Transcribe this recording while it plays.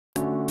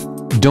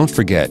Don't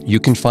forget, you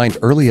can find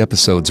early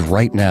episodes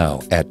right now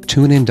at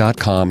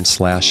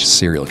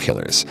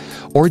tunein.com/serialkillers,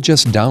 or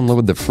just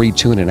download the free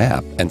TuneIn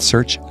app and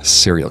search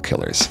Serial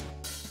Killers.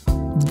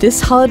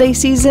 This holiday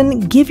season,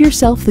 give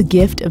yourself the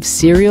gift of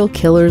Serial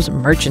Killers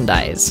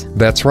merchandise.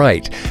 That's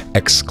right.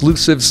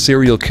 Exclusive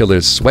Serial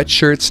Killers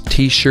sweatshirts,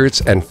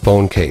 t-shirts, and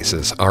phone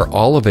cases are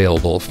all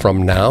available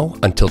from now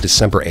until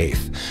December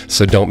 8th,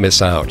 so don't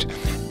miss out.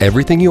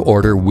 Everything you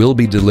order will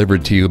be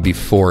delivered to you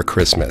before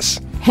Christmas.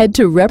 Head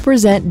to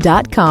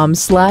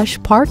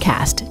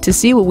represent.com/Parcast to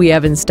see what we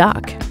have in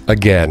stock.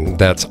 Again,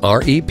 that's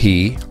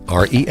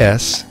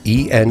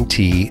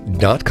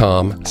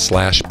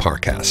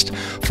represent.com/Parcast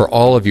for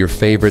all of your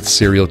favorite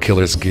Serial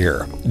Killers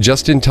gear,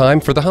 just in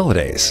time for the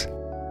holidays.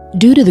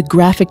 Due to the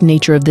graphic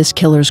nature of this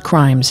killer's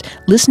crimes,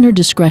 listener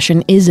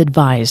discretion is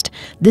advised.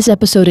 This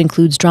episode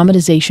includes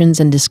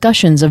dramatizations and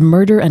discussions of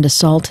murder and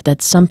assault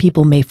that some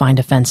people may find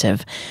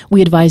offensive.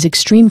 We advise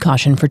extreme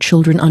caution for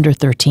children under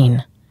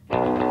 13.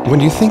 When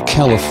you think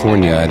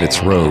California and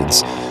its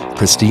roads,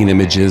 pristine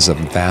images of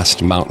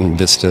vast mountain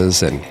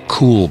vistas and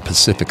cool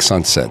Pacific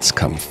sunsets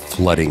come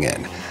flooding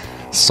in.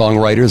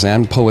 Songwriters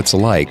and poets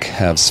alike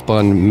have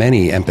spun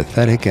many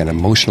empathetic and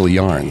emotional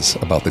yarns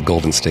about the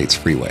Golden State's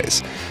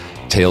freeways.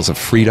 Tales of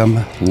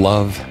freedom,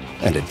 love,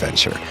 and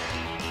adventure.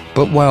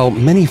 But while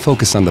many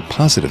focus on the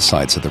positive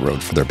sides of the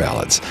road for their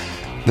ballads,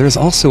 there's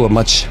also a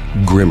much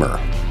grimmer,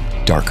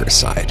 darker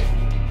side.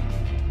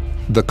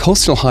 The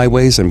coastal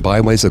highways and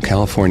byways of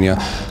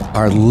California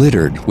are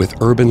littered with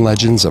urban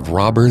legends of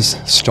robbers,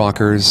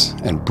 stalkers,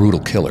 and brutal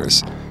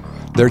killers.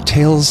 Their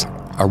tales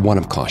are one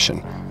of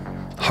caution,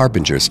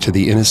 harbingers to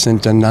the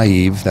innocent and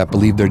naive that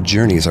believe their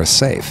journeys are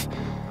safe.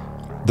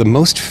 The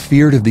most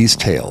feared of these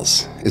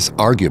tales is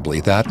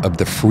arguably that of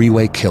the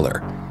Freeway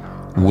killer,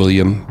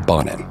 William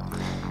Bonin.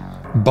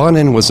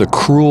 Bonin was a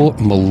cruel,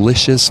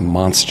 malicious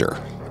monster,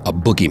 a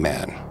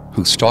boogeyman,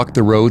 who stalked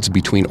the roads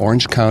between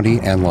Orange County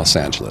and Los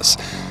Angeles.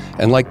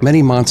 And like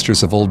many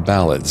monsters of old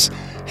ballads,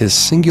 his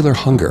singular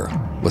hunger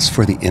was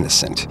for the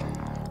innocent,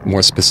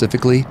 more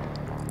specifically,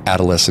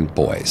 adolescent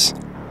boys.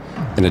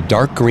 In a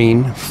dark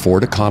green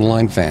Ford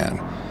Econoline van,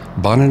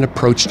 Bonin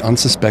approached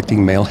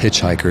unsuspecting male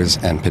hitchhikers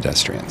and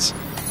pedestrians.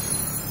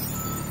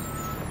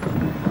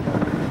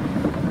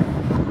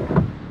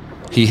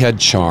 He had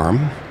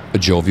charm, a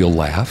jovial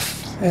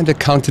laugh, and a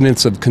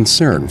countenance of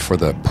concern for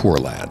the poor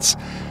lads.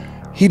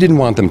 He didn't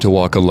want them to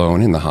walk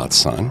alone in the hot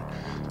sun.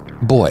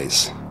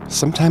 Boys,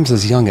 sometimes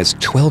as young as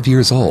 12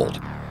 years old,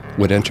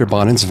 would enter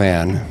Bonin's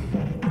van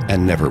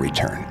and never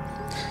return.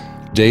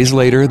 Days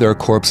later, their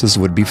corpses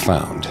would be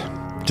found,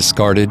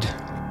 discarded,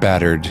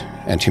 battered,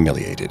 and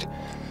humiliated.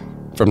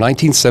 From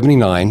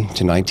 1979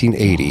 to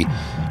 1980,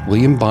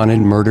 William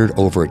Bonin murdered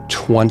over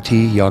 20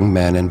 young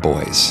men and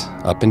boys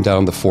up and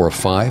down the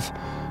 405,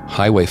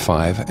 Highway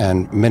 5,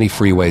 and many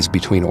freeways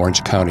between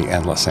Orange County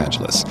and Los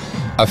Angeles.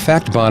 A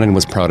fact Bonin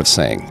was proud of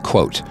saying,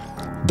 quote,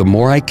 "The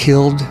more I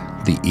killed,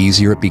 the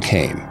easier it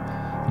became.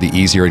 The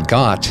easier it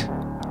got,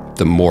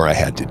 the more I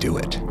had to do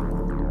it."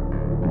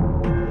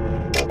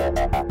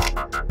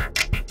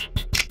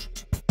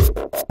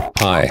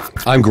 Hi,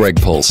 I'm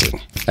Greg Polson,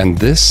 and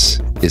this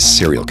is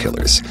Serial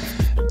Killers.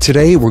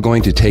 Today, we're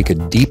going to take a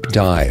deep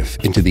dive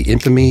into the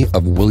infamy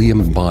of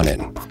William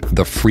Bonin,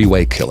 the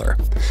Freeway Killer.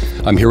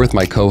 I'm here with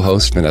my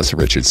co-host, Vanessa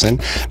Richardson.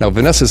 Now,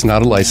 Vanessa's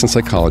not a licensed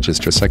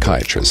psychologist or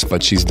psychiatrist,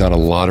 but she's done a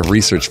lot of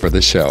research for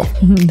this show.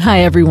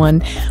 Hi,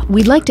 everyone.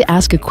 We'd like to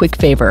ask a quick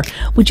favor.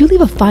 Would you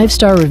leave a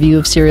 5-star review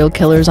of Serial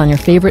Killers on your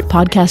favorite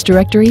podcast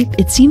directory?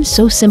 It seems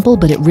so simple,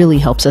 but it really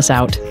helps us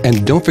out.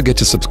 And don't forget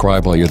to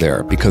subscribe while you're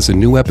there, because a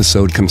new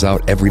episode comes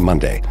out every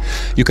Monday.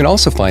 You can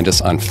also find us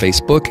on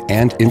Facebook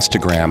and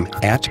Instagram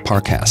at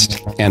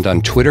Parcast, and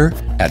on Twitter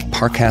at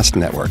Parcast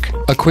Network.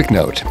 A quick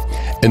note.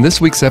 In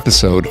this week's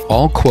episode,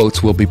 all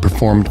quotes will be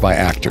performed by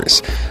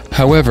actors.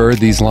 However,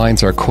 these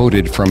lines are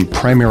quoted from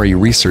primary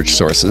research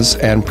sources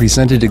and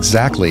presented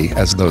exactly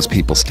as those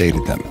people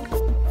stated them.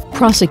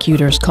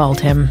 Prosecutors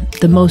called him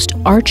the most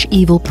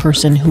arch-evil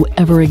person who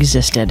ever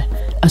existed,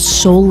 a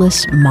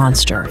soulless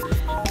monster.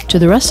 To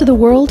the rest of the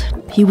world,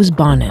 he was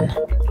Bonin,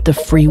 the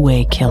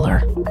Freeway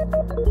Killer.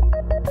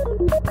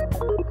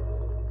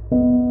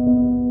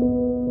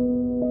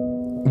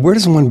 Where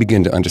does one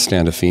begin to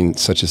understand a fiend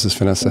such as this,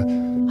 Vanessa?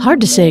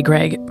 Hard to say,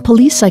 Greg.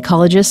 Police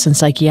psychologists and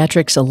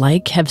psychiatrics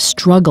alike have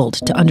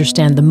struggled to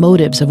understand the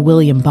motives of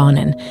William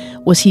Bonin.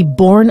 Was he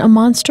born a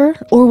monster,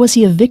 or was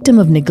he a victim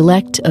of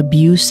neglect,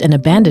 abuse, and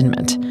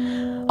abandonment?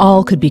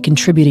 All could be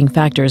contributing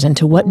factors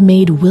into what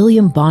made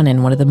William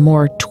Bonin one of the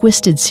more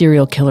twisted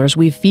serial killers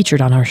we've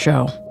featured on our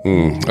show.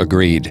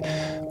 Agreed.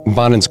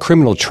 Bonin's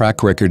criminal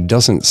track record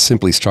doesn't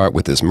simply start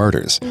with his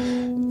murders.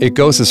 It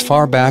goes as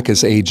far back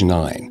as age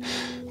 9.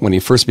 When he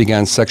first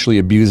began sexually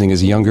abusing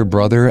his younger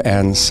brother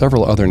and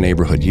several other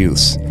neighborhood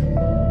youths.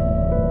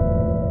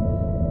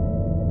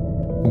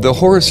 The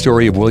horror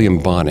story of William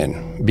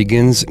Bonin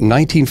begins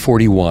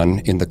 1941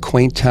 in the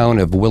quaint town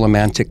of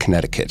Willimantic,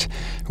 Connecticut,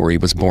 where he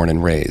was born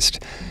and raised.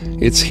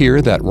 It's here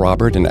that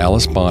Robert and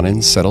Alice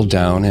Bonin settled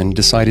down and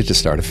decided to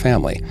start a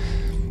family.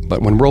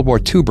 But when World War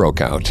II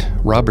broke out,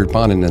 Robert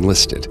Bonin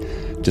enlisted,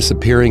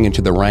 disappearing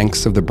into the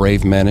ranks of the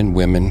brave men and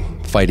women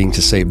fighting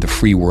to save the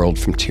free world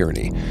from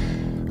tyranny.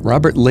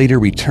 Robert later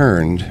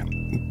returned,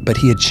 but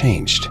he had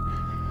changed.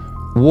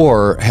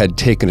 War had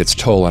taken its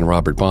toll on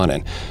Robert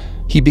Bonin.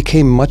 He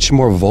became much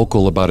more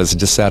vocal about his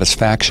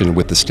dissatisfaction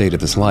with the state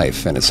of his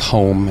life and his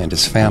home and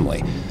his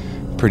family.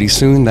 Pretty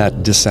soon,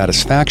 that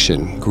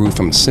dissatisfaction grew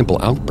from simple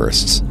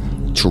outbursts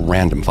to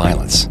random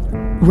violence.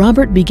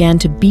 Robert began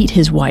to beat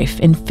his wife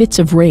in fits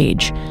of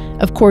rage.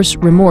 Of course,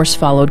 remorse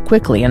followed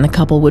quickly and the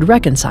couple would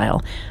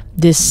reconcile.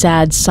 This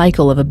sad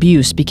cycle of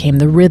abuse became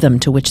the rhythm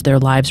to which their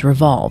lives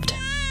revolved.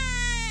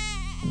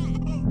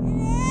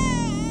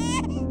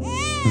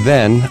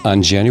 Then,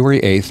 on January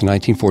 8th,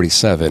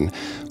 1947,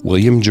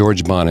 William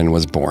George Bonin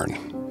was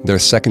born, their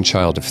second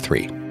child of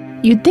 3.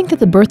 You'd think that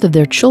the birth of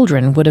their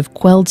children would have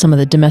quelled some of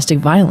the domestic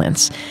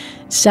violence.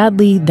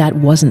 Sadly, that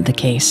wasn't the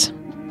case.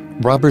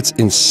 Robert's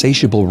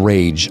insatiable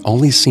rage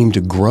only seemed to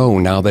grow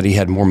now that he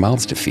had more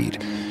mouths to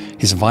feed.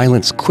 His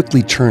violence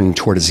quickly turned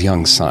toward his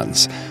young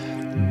sons.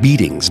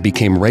 Beatings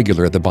became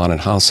regular at the Bonin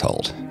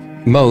household.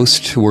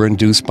 Most were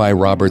induced by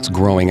Robert's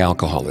growing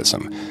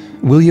alcoholism.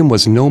 William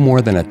was no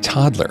more than a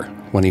toddler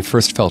when he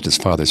first felt his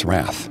father's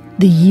wrath.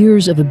 The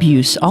years of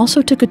abuse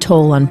also took a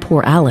toll on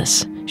poor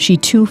Alice. She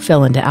too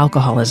fell into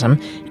alcoholism,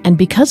 and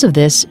because of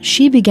this,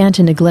 she began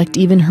to neglect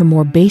even her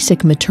more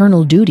basic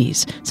maternal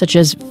duties, such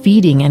as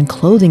feeding and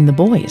clothing the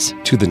boys.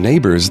 To the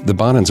neighbors, the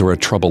Bonins were a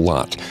troubled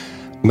lot.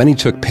 Many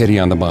took pity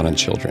on the Bonin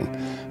children.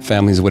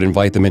 Families would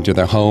invite them into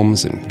their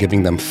homes and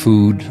giving them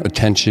food,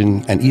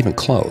 attention, and even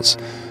clothes.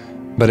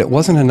 But it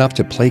wasn't enough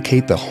to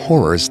placate the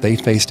horrors they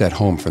faced at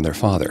home from their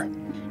father.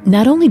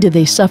 Not only did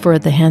they suffer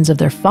at the hands of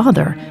their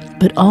father,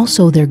 but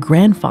also their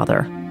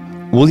grandfather.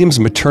 William's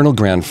maternal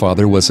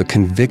grandfather was a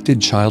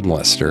convicted child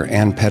molester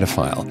and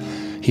pedophile.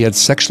 He had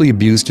sexually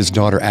abused his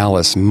daughter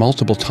Alice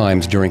multiple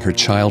times during her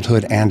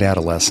childhood and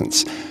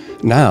adolescence.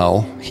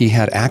 Now, he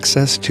had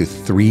access to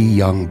 3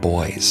 young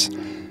boys.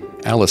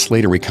 Alice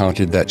later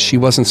recounted that she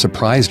wasn't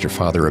surprised her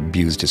father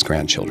abused his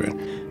grandchildren.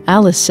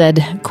 Alice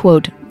said,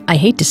 quote, "I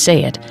hate to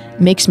say it,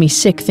 makes me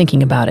sick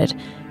thinking about it,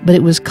 but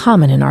it was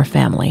common in our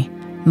family.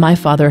 My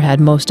father had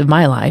most of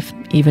my life,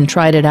 even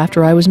tried it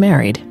after I was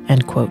married,"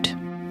 end quote.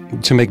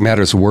 To make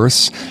matters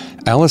worse,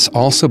 Alice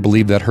also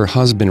believed that her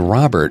husband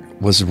Robert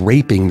was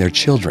raping their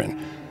children.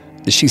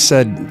 She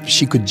said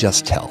she could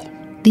just tell.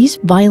 These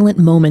violent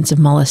moments of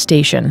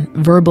molestation,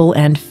 verbal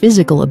and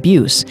physical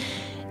abuse,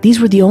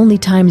 these were the only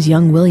times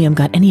young William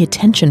got any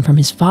attention from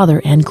his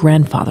father and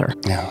grandfather.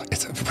 Yeah,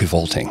 it's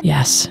revolting.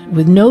 Yes,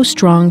 with no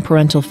strong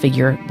parental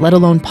figure, let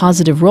alone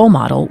positive role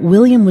model,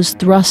 William was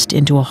thrust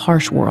into a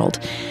harsh world.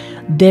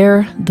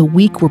 There, the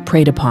weak were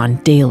preyed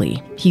upon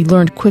daily. He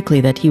learned quickly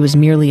that he was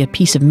merely a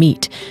piece of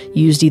meat,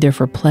 used either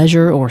for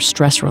pleasure or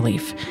stress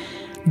relief.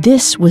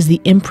 This was the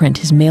imprint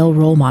his male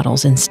role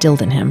models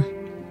instilled in him.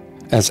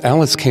 As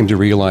Alice came to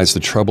realize the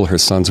trouble her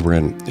sons were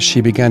in, she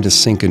began to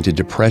sink into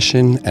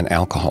depression and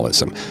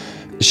alcoholism.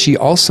 She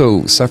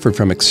also suffered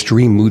from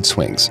extreme mood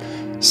swings,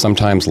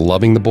 sometimes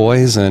loving the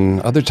boys and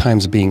other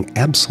times being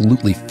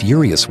absolutely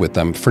furious with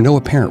them for no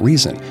apparent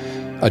reason,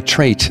 a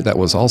trait that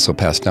was also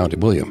passed down to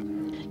William.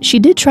 She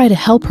did try to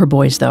help her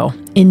boys, though.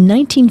 In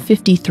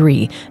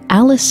 1953,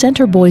 Alice sent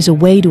her boys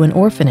away to an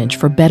orphanage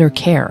for better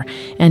care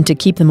and to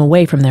keep them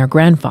away from their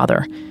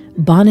grandfather.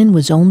 Bonin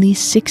was only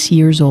 6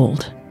 years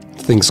old.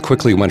 Things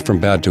quickly went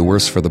from bad to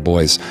worse for the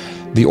boys.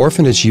 The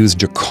orphanage used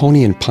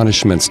draconian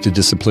punishments to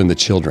discipline the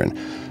children.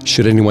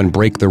 Should anyone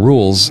break the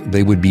rules,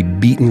 they would be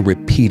beaten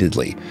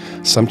repeatedly,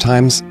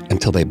 sometimes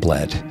until they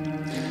bled.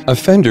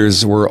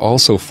 Offenders were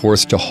also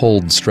forced to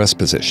hold stress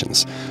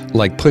positions,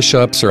 like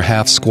push-ups or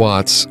half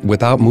squats,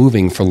 without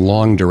moving for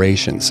long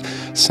durations,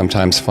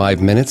 sometimes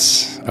 5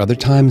 minutes, other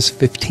times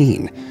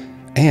 15.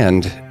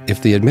 And, if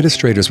the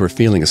administrators were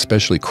feeling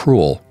especially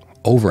cruel,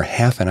 over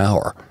half an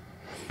hour.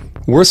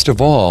 Worst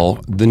of all,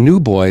 the new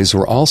boys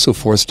were also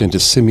forced into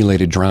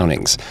simulated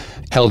drownings,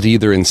 held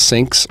either in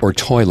sinks or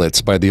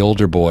toilets by the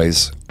older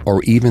boys,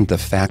 or even the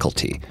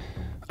faculty,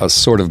 a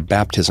sort of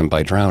baptism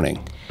by drowning.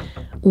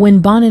 When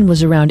Bonin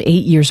was around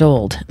 8 years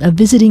old, a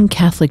visiting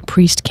Catholic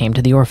priest came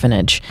to the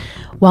orphanage.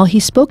 While he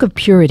spoke of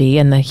purity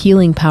and the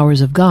healing powers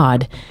of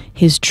God,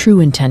 his true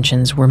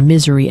intentions were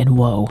misery and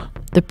woe.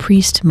 The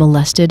priest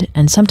molested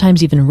and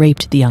sometimes even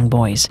raped the young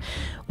boys.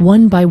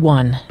 One by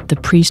one, the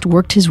priest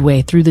worked his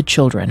way through the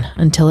children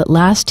until at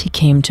last he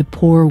came to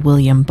poor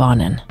William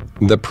Bonin.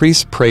 The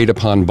priest preyed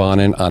upon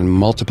Bonin on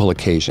multiple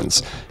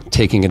occasions,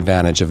 taking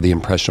advantage of the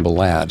impressionable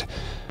lad.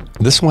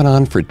 This went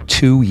on for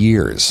 2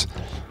 years.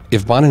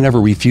 If Bonin ever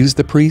refused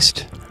the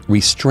priest,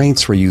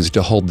 restraints were used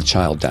to hold the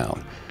child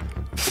down.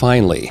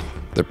 Finally,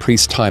 the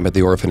priest's time at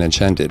the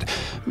orphanage ended,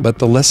 but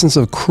the lessons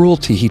of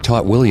cruelty he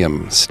taught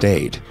William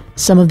stayed.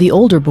 Some of the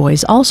older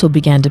boys also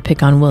began to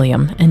pick on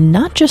William, and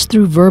not just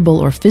through verbal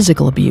or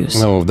physical abuse.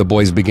 No, the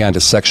boys began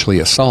to sexually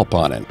assault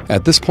Bonin.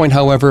 At this point,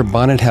 however,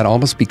 Bonin had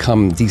almost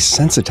become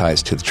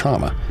desensitized to the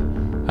trauma.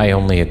 I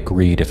only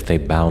agreed if they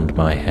bound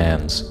my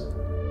hands.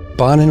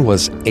 Bonin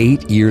was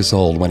 8 years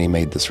old when he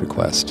made this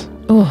request.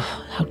 Oh,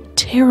 how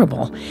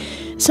terrible.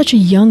 Such a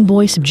young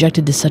boy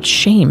subjected to such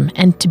shame,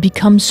 and to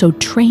become so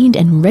trained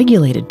and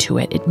regulated to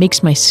it, it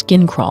makes my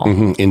skin crawl.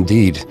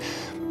 Indeed.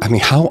 I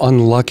mean, how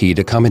unlucky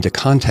to come into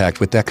contact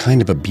with that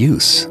kind of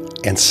abuse,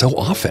 and so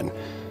often.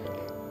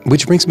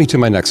 Which brings me to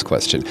my next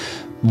question.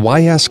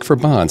 Why ask for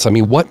bonds? I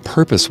mean, what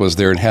purpose was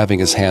there in having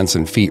his hands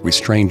and feet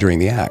restrained during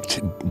the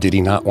act? Did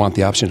he not want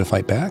the option to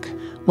fight back?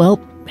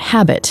 Well,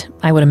 habit,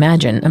 I would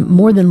imagine.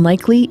 More than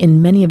likely,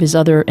 in many of his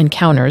other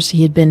encounters,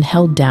 he had been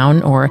held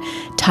down or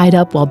tied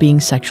up while being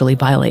sexually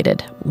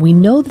violated. We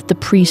know that the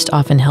priest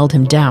often held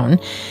him down,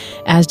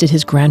 as did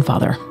his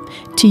grandfather.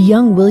 To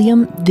young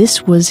William,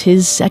 this was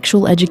his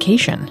sexual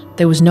education.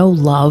 There was no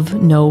love,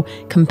 no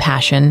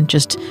compassion,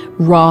 just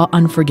raw,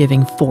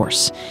 unforgiving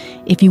force.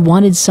 If you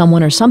wanted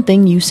someone or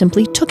something, you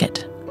simply took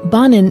it.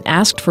 Bonin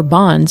asked for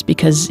bonds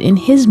because, in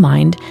his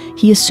mind,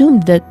 he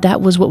assumed that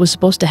that was what was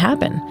supposed to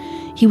happen.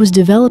 He was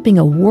developing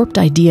a warped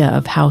idea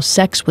of how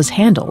sex was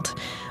handled,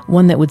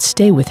 one that would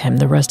stay with him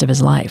the rest of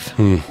his life.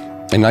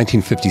 In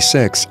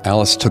 1956,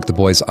 Alice took the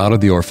boys out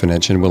of the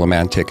orphanage in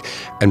Willimantic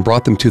and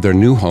brought them to their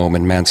new home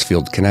in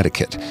Mansfield,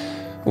 Connecticut.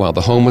 While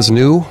the home was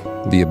new,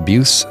 the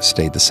abuse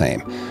stayed the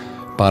same.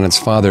 Bonin's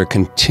father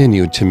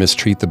continued to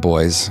mistreat the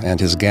boys, and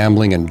his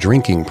gambling and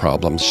drinking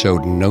problems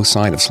showed no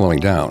sign of slowing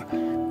down.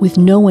 With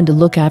no one to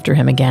look after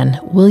him again,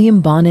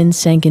 William Bonin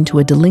sank into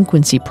a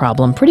delinquency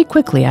problem pretty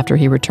quickly after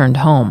he returned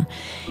home.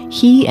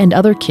 He and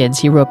other kids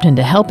he roped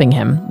into helping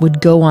him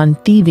would go on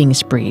thieving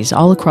sprees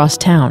all across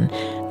town.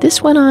 This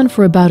went on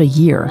for about a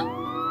year.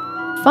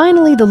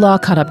 Finally, the law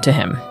caught up to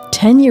him.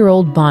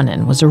 10-year-old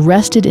Bonin was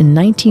arrested in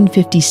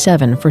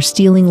 1957 for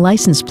stealing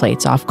license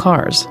plates off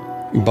cars.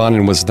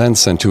 Bonin was then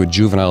sent to a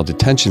juvenile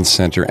detention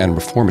center and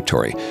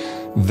reformatory.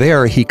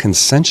 There, he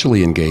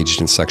consensually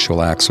engaged in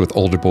sexual acts with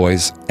older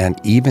boys and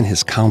even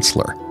his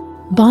counselor.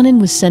 Bonin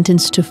was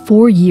sentenced to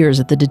 4 years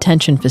at the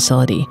detention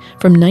facility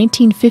from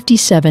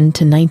 1957 to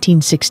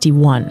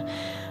 1961.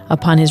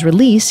 Upon his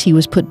release, he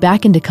was put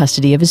back into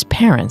custody of his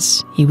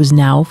parents. He was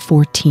now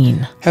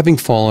 14. Having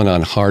fallen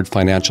on hard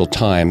financial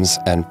times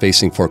and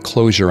facing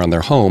foreclosure on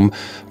their home,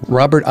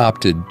 Robert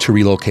opted to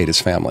relocate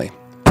his family.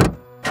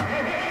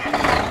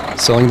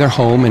 Selling their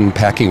home and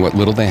packing what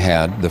little they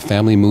had, the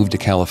family moved to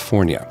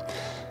California.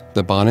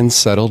 The Bonins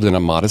settled in a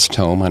modest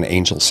home on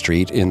Angel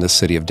Street in the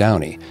city of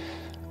Downey.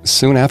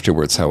 Soon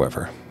afterwards,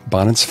 however,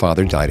 Bonin's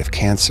father died of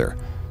cancer.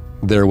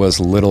 There was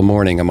little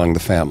mourning among the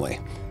family.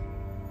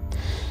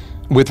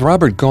 With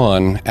Robert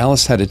gone,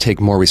 Alice had to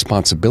take more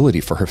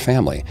responsibility for her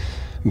family.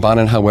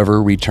 Bonin,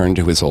 however, returned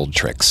to his old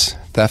tricks: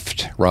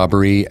 theft,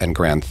 robbery, and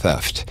grand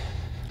theft.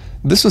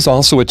 This was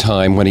also a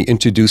time when he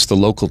introduced the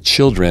local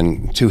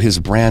children to his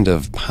brand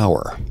of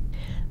power.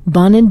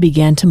 Bonin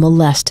began to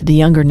molest the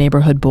younger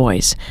neighborhood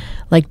boys.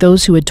 Like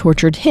those who had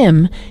tortured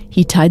him,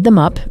 he tied them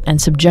up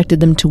and subjected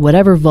them to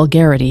whatever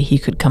vulgarity he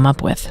could come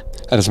up with.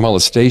 And his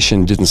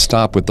molestation didn't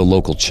stop with the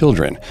local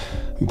children.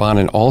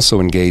 Bonin also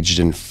engaged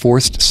in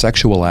forced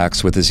sexual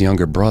acts with his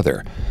younger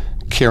brother,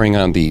 carrying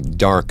on the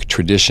dark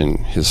tradition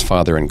his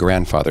father and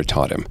grandfather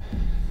taught him.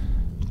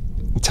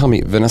 Tell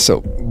me, Vanessa,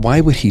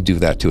 why would he do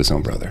that to his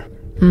own brother?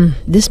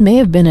 This may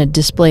have been a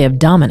display of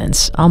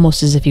dominance,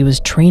 almost as if he was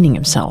training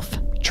himself.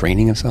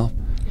 Training himself?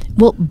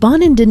 Well,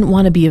 Bonin didn't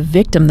want to be a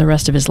victim the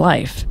rest of his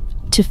life,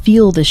 to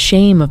feel the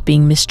shame of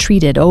being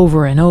mistreated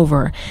over and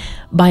over.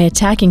 By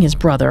attacking his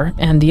brother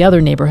and the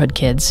other neighborhood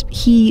kids,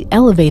 he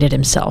elevated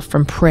himself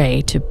from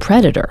prey to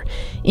predator.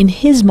 In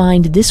his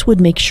mind, this would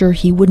make sure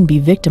he wouldn't be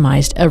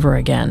victimized ever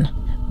again.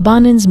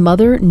 Bonin's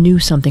mother knew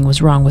something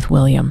was wrong with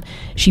William.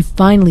 She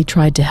finally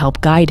tried to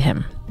help guide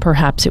him.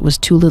 Perhaps it was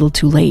too little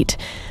too late.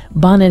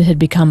 Bonin had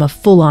become a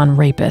full-on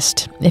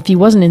rapist. If he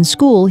wasn't in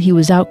school, he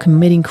was out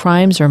committing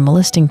crimes or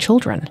molesting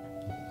children.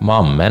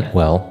 Mom meant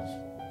well.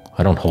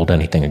 I don't hold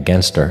anything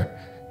against her,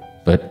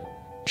 but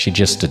she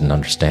just didn't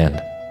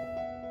understand.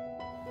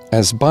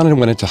 As Bonin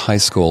went into high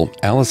school,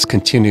 Alice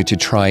continued to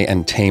try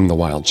and tame the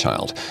wild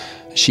child.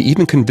 She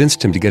even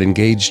convinced him to get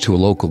engaged to a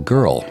local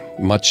girl,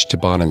 much to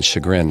Bonin's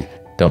chagrin.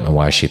 Don't know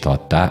why she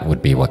thought that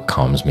would be what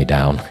calms me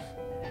down.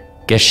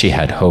 Guess she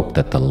had hoped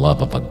that the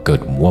love of a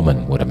good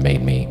woman would have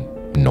made me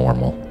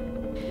normal.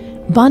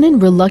 Bonin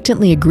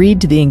reluctantly agreed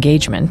to the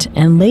engagement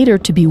and later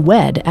to be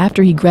wed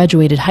after he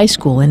graduated high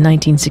school in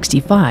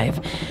 1965.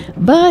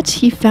 But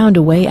he found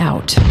a way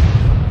out.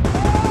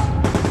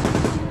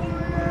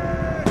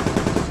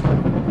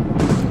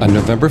 On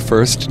November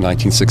 1st,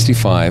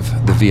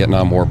 1965, the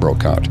Vietnam War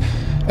broke out.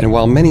 And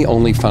while many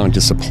only found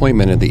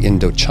disappointment in the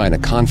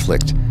Indochina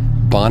conflict,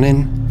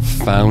 Bonin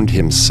found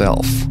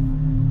himself.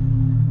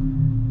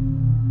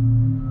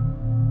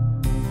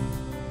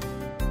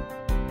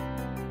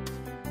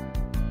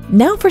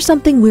 Now for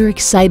something we're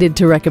excited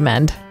to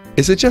recommend.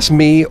 Is it just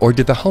me, or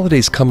did the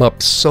holidays come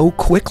up so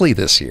quickly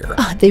this year?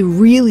 They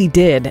really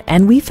did,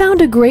 and we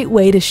found a great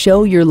way to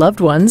show your loved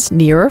ones,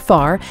 near or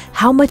far,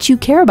 how much you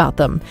care about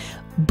them.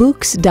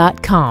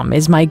 Bouqs.com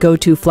is my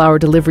go-to flower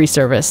delivery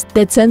service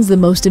that sends the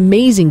most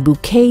amazing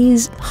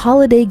bouquets,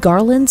 holiday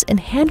garlands, and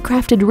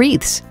handcrafted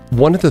wreaths.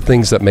 One of the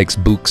things that makes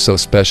Bouqs so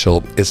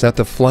special is that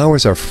the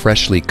flowers are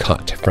freshly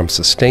cut from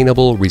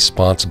sustainable,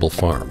 responsible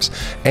farms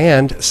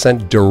and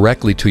sent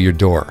directly to your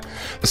door.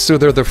 So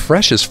they're the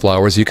freshest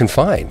flowers you can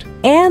find.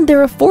 And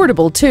they're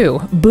affordable too.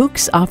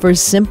 Bouqs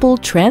offers simple,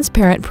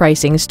 transparent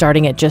pricing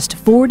starting at just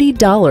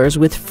 $40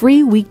 with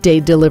free weekday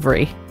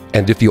delivery.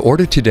 And if you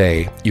order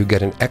today, you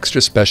get an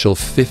extra special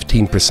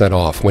 15%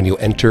 off when you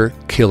enter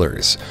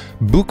Killers.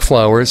 Bouqs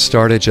flowers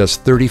start at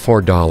just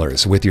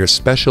 $34 with your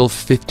special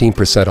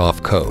 15%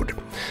 off code.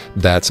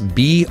 That's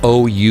BOUQS.com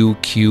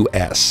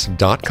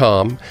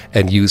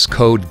and use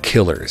code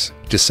KILLERS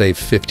to save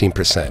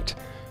 15%.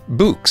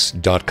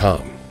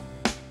 Bouqs.com.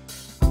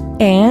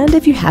 And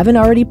if you haven't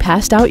already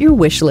passed out your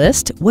wish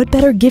list, what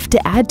better gift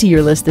to add to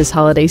your list this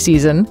holiday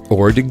season?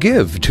 Or to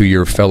give to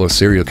your fellow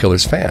Serial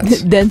Killers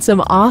fans. Then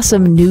some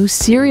awesome new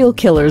Serial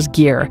Killers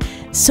gear.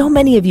 So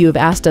many of you have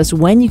asked us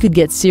when you could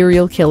get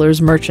Serial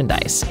Killers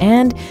merchandise,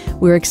 and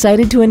we're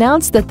excited to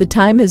announce that the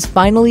time has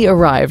finally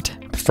arrived.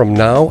 From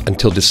now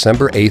until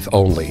December 8th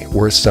only,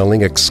 we're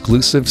selling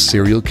exclusive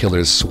Serial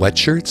Killers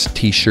sweatshirts,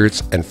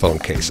 t-shirts, and phone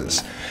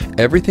cases.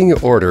 Everything you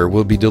order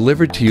will be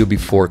delivered to you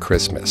before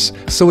Christmas,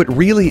 so it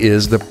really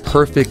is the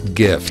perfect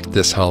gift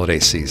this holiday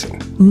season.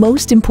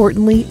 Most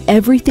importantly,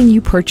 everything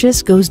you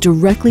purchase goes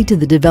directly to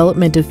the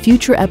development of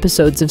future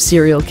episodes of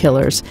Serial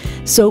Killers.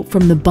 So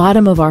from the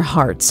bottom of our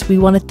hearts, we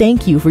want to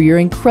thank you for your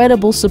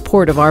incredible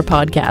support of our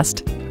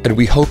podcast. And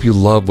we hope you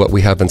love what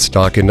we have in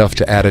stock enough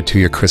to add it to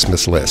your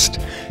Christmas list.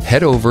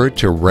 Head over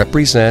to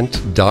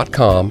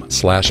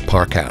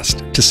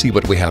represent.com/Parcast to see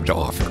what we have to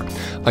offer.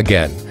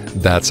 Again,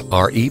 that's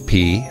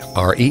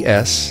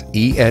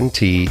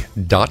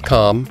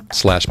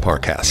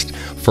represent.com/Parcast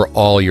for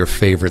all your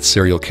favorite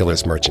Serial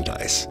Killers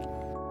merchandise.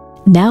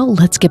 Now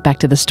let's get back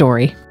to the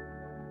story.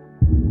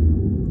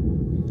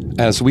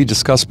 As we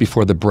discussed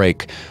before the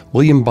break,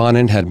 William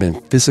Bonin had been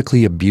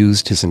physically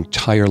abused his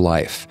entire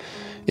life.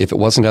 If it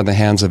wasn't at the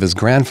hands of his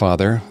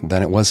grandfather,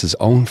 then it was his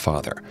own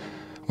father.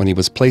 When he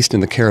was placed in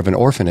the care of an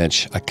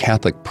orphanage, a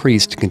Catholic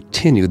priest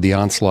continued the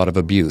onslaught of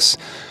abuse,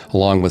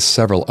 along with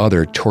several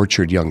other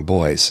tortured young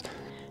boys.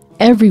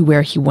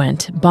 Everywhere he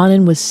went,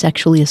 Bonin was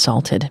sexually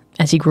assaulted.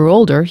 As he grew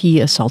older,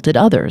 he assaulted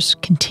others,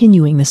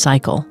 continuing the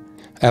cycle.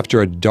 After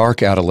a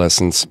dark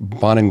adolescence,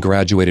 Bonin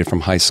graduated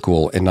from high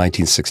school in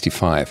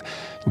 1965,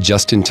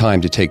 just in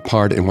time to take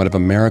part in one of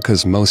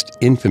America's most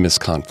infamous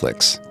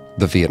conflicts,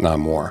 the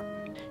Vietnam War.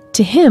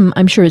 To him,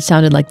 I'm sure it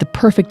sounded like the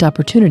perfect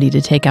opportunity to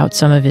take out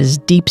some of his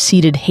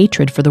deep-seated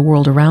hatred for the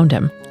world around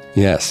him.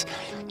 Yes.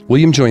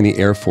 William joined the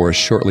Air Force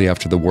shortly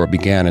after the war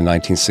began in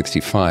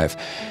 1965.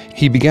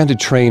 He began to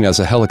train as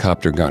a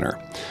helicopter gunner.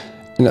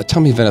 Now,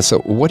 tell me, Vanessa,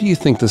 what do you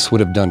think this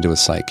would have done to his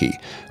psyche?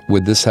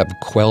 Would this have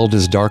quelled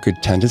his darker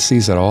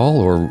tendencies at all,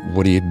 or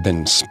would he have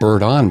been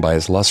spurred on by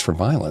his lust for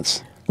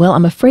violence? Well,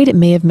 I'm afraid it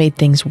may have made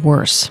things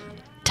worse.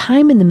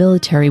 Time in the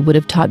military would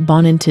have taught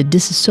Bonin to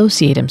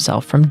disassociate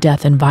himself from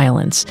death and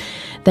violence,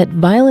 that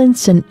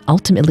violence and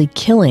ultimately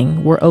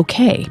killing were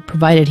okay,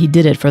 provided he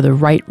did it for the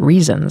right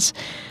reasons.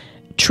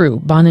 True,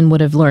 Bonin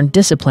would have learned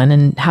discipline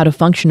and how to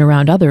function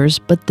around others,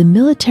 but the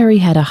military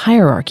had a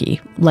hierarchy,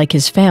 like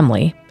his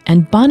family,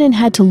 and Bonin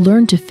had to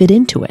learn to fit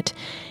into it.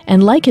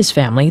 And like his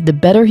family, the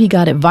better he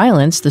got at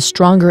violence, the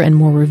stronger and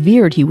more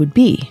revered he would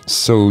be.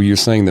 So you're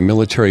saying the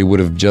military would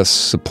have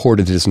just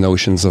supported his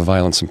notions of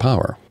violence and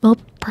power? Well,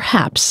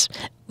 perhaps.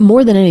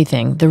 More than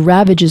anything, the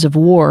ravages of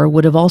war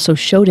would have also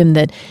showed him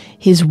that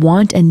his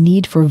want and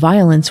need for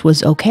violence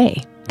was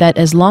okay. That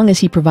as long as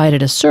he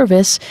provided a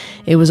service,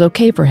 it was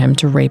okay for him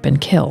to rape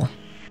and kill.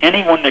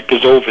 Anyone that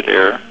goes over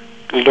there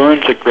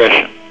learns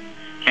aggression.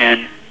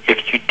 And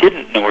if you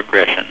didn't know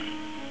aggression,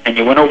 and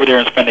you went over there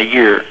and spent a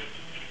year,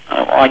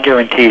 I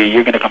guarantee you,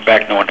 you're going to come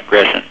back knowing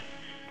aggression.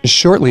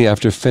 Shortly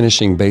after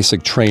finishing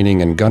basic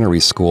training in gunnery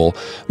school,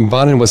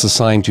 Bonin was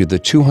assigned to the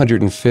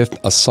 205th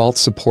Assault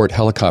Support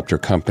Helicopter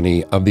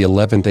Company of the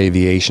 11th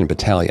Aviation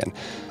Battalion.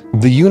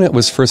 The unit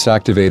was first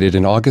activated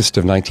in August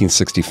of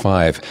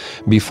 1965,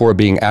 before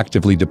being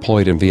actively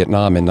deployed in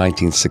Vietnam in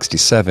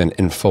 1967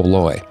 in Pho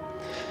Loi.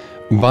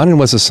 Bonin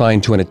was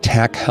assigned to an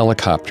attack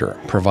helicopter,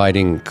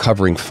 providing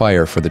covering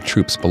fire for the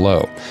troops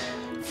below.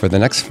 For the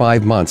next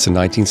 5 months in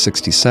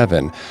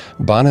 1967,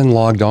 Bonin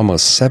logged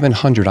almost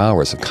 700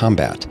 hours of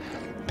combat.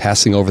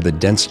 Passing over the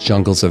dense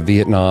jungles of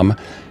Vietnam,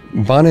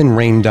 Bonin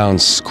rained down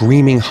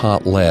screaming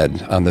hot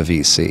lead on the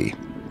VC.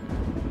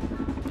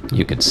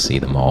 You could see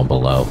them all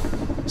below,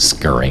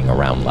 scurrying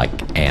around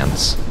like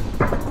ants.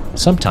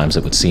 Sometimes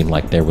it would seem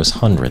like there was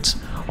hundreds,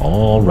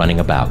 all running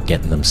about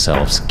getting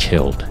themselves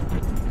killed.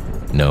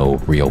 No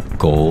real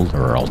goal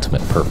or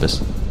ultimate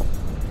purpose.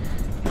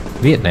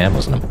 Vietnam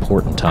was an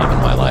important time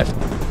in my life.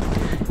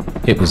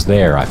 It was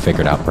there I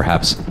figured out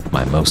perhaps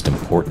my most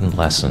important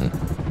lesson.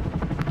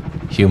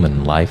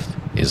 Human life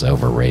is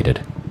overrated.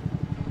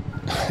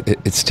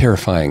 It's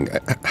terrifying.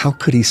 How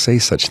could he say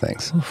such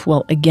things?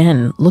 Well,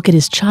 again, look at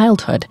his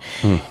childhood.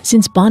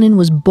 Since Bonin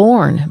was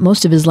born,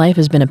 most of his life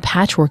has been a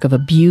patchwork of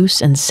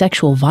abuse and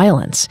sexual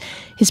violence.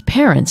 His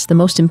parents, the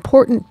most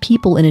important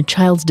people in a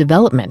child's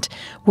development,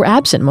 were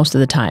absent most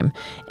of the time.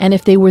 And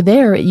if they were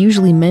there, it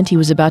usually meant he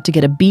was about to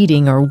get a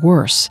beating or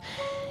worse.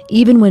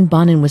 Even when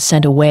Bonin was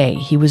sent away,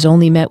 he was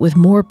only met with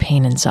more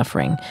pain and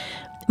suffering.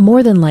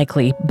 More than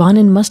likely,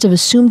 Bonin must have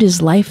assumed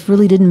his life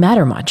really didn't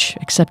matter much,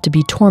 except to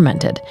be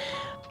tormented.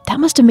 That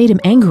must have made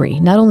him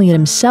angry, not only at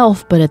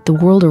himself, but at the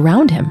world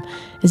around him.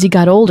 As he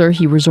got older,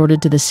 he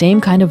resorted to the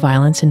same kind of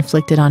violence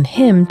inflicted on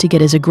him to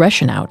get his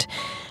aggression out.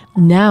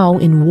 Now,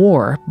 in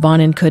war,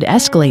 Bonin could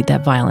escalate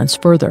that violence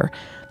further.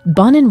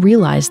 Bonin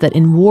realized that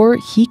in war,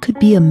 he could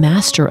be a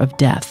master of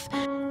death.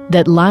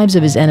 That lives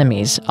of his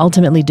enemies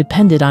ultimately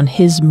depended on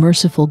his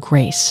merciful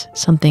grace,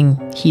 something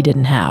he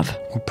didn't have.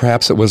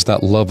 Perhaps it was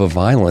that love of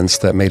violence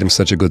that made him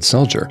such a good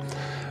soldier.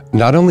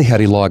 Not only had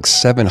he logged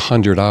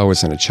 700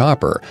 hours in a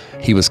chopper,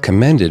 he was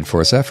commended for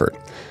his effort.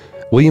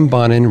 William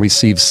Bonin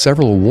received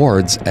several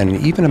awards and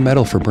even a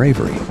medal for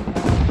bravery.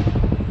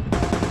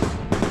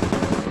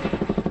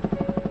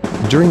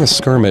 During a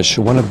skirmish,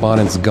 one of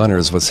Bonin's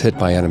gunners was hit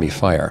by enemy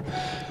fire.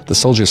 The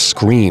soldier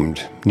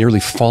screamed, nearly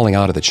falling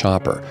out of the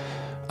chopper.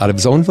 Out of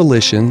his own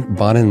volition,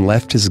 Bonin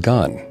left his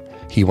gun.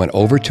 He went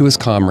over to his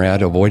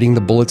comrade, avoiding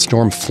the bullet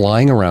storm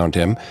flying around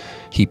him.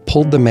 He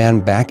pulled the man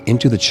back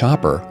into the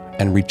chopper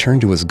and returned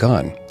to his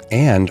gun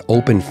and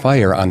opened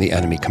fire on the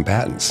enemy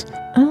combatants.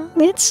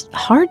 It's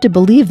hard to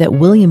believe that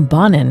William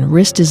Bonin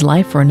risked his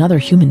life for another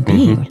human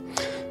being.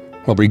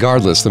 Well,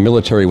 regardless, the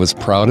military was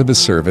proud of his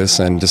service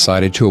and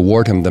decided to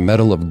award him the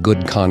Medal of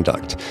Good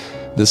Conduct.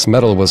 This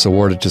medal was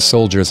awarded to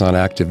soldiers on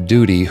active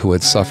duty who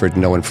had suffered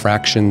no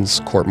infractions,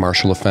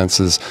 court-martial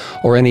offenses,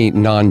 or any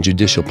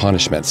non-judicial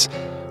punishments.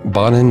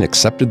 Bonin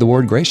accepted the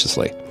award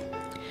graciously.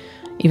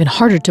 Even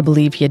harder to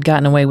believe he had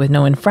gotten away with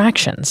no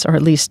infractions, or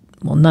at least,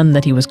 none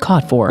that he was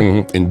caught for.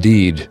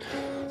 Indeed.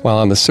 While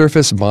on the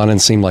surface, Bonin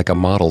seemed like a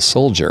model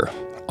soldier.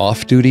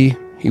 Off-duty,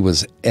 he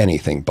was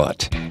anything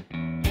but.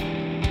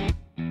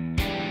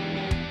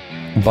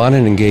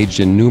 Bonin engaged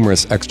in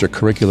numerous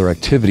extracurricular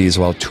activities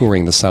while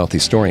touring the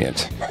Southeast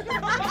Orient.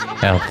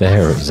 Out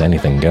there, it was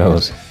anything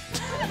goes.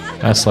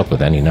 I slept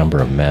with any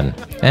number of men,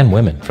 and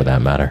women for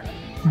that matter.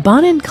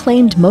 Bonin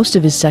claimed most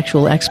of his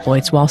sexual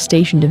exploits while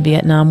stationed in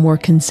Vietnam were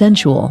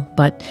consensual,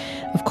 but,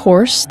 of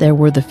course, there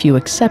were the few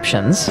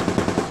exceptions.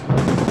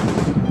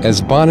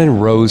 As Bonin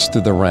rose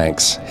through the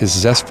ranks, his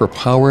zest for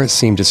power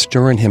seemed to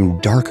stir in him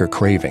darker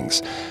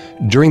cravings.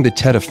 During the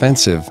Tet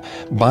Offensive,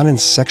 Bonin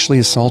sexually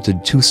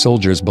assaulted 2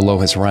 soldiers below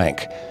his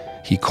rank.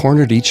 He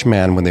cornered each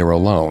man when they were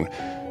alone.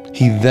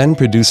 He then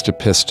produced a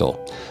pistol,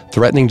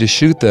 threatening to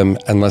shoot them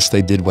unless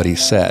they did what he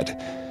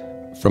said.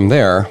 From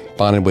there,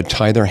 Bonin would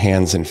tie their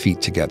hands and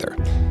feet together.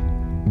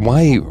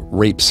 Why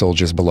rape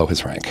soldiers below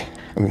his rank?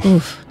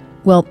 Oof.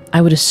 Well,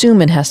 I would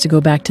assume it has to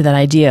go back to that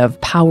idea of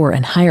power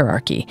and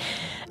hierarchy.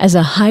 As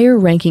a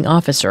higher-ranking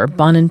officer,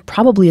 Bonin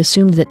probably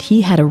assumed that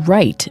he had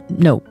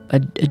a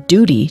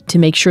duty to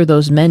make sure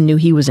those men knew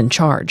he was in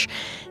charge.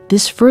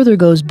 This further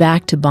goes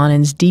back to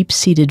Bonin's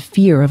deep-seated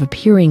fear of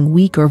appearing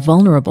weak or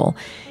vulnerable.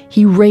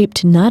 He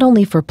raped not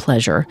only for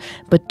pleasure,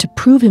 but to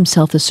prove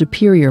himself the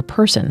superior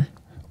person.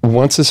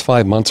 Once his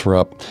 5 months were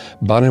up,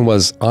 Bonin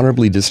was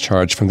honorably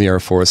discharged from the Air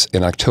Force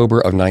in October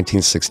of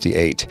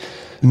 1968.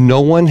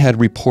 No one had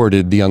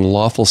reported the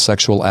unlawful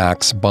sexual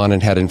acts Bonin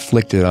had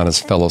inflicted on his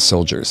fellow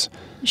soldiers.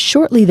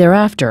 Shortly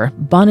thereafter,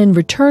 Bonin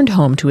returned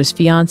home to his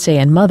fiancée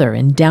and mother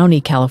in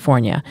Downey,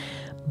 California.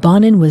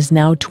 Bonin was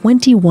now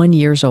 21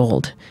 years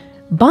old.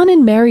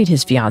 Bonin married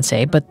his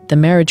fiancée, but the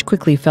marriage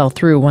quickly fell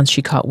through once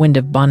she caught wind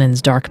of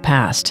Bonin's dark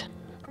past.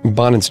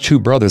 Bonin's 2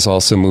 brothers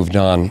also moved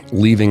on,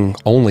 leaving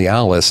only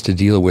Alice to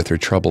deal with her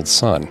troubled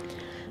son.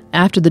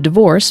 After the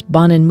divorce,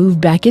 Bonin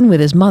moved back in with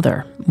his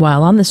mother.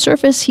 While on the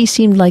surface he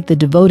seemed like the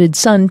devoted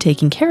son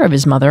taking care of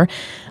his mother,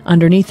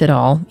 underneath it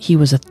all, he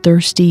was a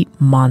thirsty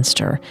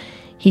monster.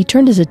 He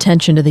turned his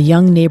attention to the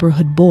young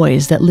neighborhood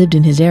boys that lived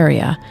in his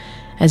area.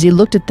 As he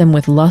looked at them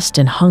with lust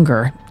and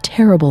hunger,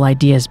 terrible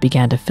ideas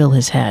began to fill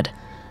his head.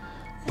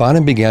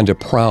 Bonin began to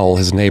prowl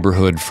his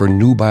neighborhood for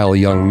nubile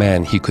young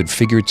men he could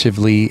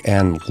figuratively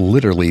and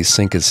literally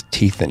sink his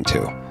teeth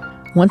into.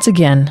 Once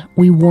again,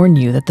 we warn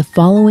you that the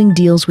following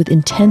deals with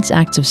intense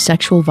acts of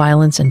sexual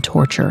violence and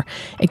torture.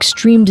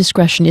 Extreme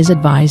discretion is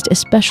advised,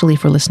 especially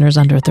for listeners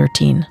under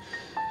 13.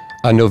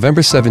 On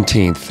November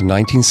 17th,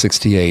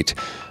 1968,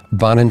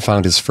 Bonin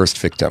found his first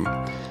victim.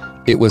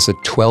 It was a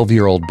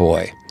 12-year-old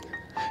boy.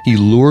 He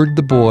lured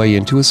the boy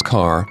into his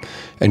car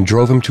and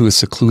drove him to a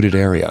secluded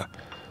area.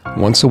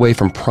 Once away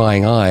from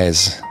prying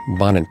eyes,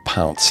 Bonin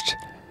pounced.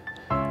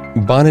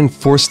 Bonin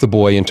forced the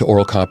boy into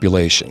oral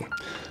copulation.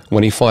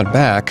 When he fought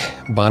back,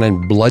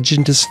 Bonin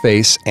bludgeoned his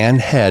face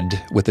and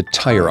head with a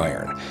tire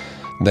iron.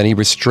 Then he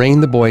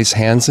restrained the boy's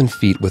hands and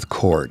feet with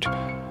cord.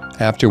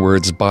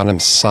 Afterwards, Bonin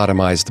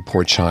sodomized the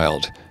poor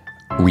child,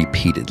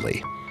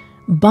 repeatedly.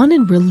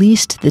 Bonin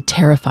released the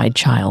terrified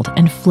child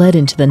and fled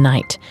into the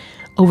night.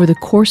 Over the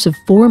course of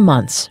 4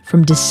 months,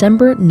 from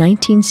December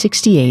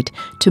 1968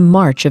 to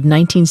March of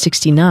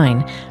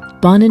 1969,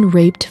 Bonin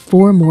raped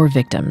 4 more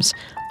victims,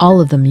 all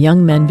of them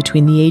young men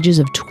between the ages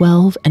of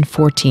 12 and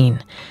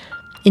 14.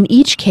 In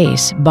each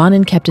case,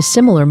 Bonin kept a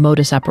similar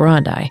modus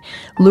operandi,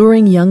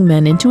 luring young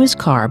men into his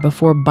car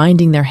before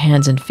binding their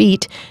hands and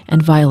feet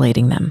and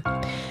violating them.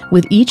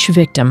 With each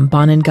victim,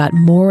 Bonin got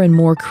more and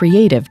more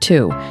creative,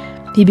 too.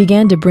 He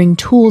began to bring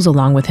tools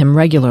along with him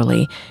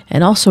regularly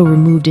and also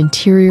removed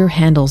interior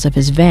handles of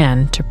his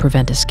van to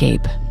prevent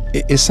escape.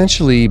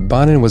 Essentially,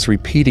 Bonin was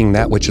repeating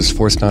that which is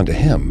forced onto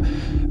him.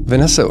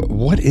 Vanessa,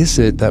 what is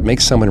it that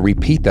makes someone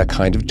repeat that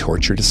kind of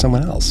torture to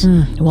someone else?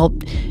 Well,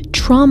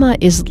 trauma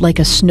is like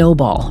a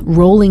snowball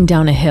rolling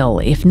down a hill.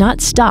 If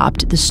not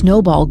stopped, the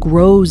snowball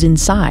grows in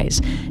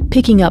size,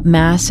 picking up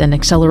mass and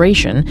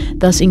acceleration,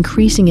 thus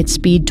increasing its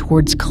speed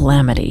towards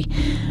calamity.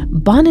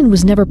 Bonin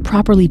was never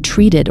properly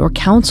treated or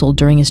counseled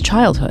during his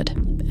childhood.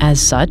 As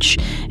such,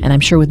 and I'm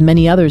sure with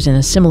many others in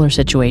a similar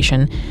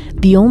situation,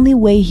 the only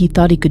way he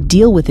thought he could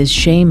deal with his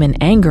shame and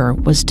anger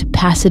was to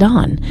pass it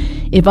on.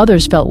 If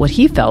others felt what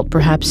he felt,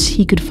 perhaps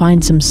he could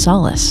find some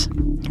solace.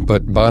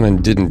 But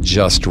Bonin didn't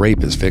just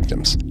rape his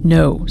victims.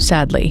 No,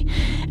 sadly.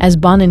 As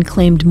Bonin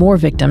claimed more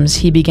victims,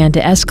 he began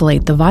to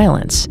escalate the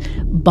violence.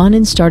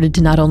 Bonin started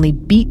to not only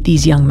beat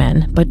these young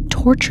men, but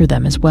torture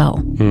them as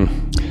well.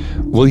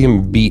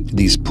 William beat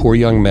these poor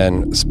young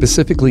men,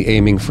 specifically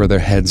aiming for their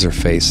heads or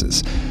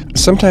faces.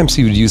 Sometimes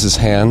he would use his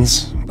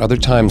hands, other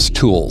times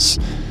tools.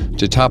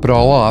 To top it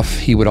all off,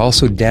 he would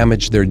also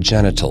damage their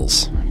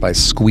genitals by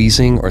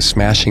squeezing or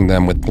smashing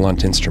them with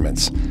blunt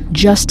instruments.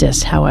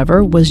 Justice,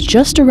 however, was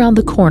just around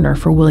the corner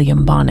for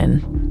William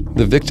Bonin.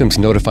 The victims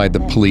notified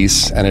the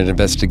police and an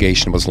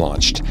investigation was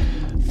launched.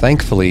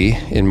 Thankfully,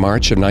 in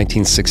March of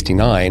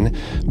 1969,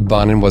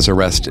 Bonin was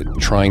arrested,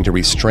 trying to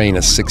restrain a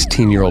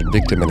 16-year-old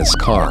victim in his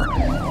car.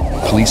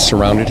 Police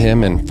surrounded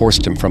him and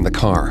forced him from the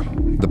car.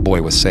 The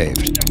boy was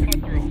saved.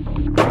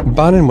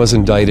 Bonin was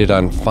indicted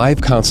on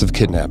 5 counts of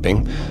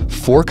kidnapping,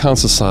 4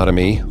 counts of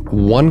sodomy,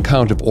 1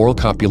 count of oral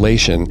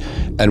copulation,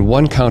 and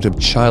 1 count of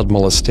child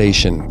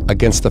molestation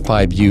against the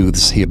 5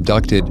 youths he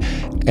abducted,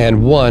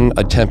 and 1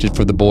 attempted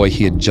for the boy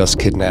he had just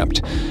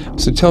kidnapped.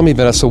 So tell me,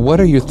 Vanessa, what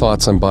are your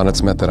thoughts on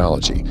Bonin's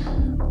methodology?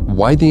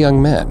 Why the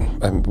young men?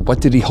 And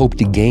what did he hope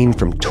to gain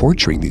from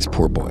torturing these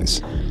poor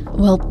boys?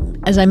 Well,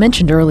 as I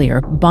mentioned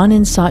earlier,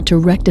 Bonin sought to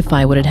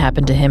rectify what had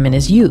happened to him in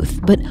his youth,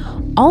 but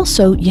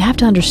also you have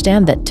to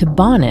understand that to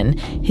Bonin,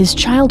 his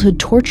childhood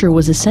torture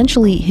was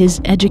essentially his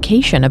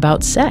education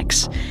about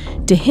sex.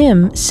 To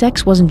him,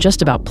 sex wasn't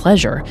just about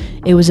pleasure,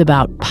 it was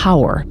about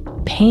power,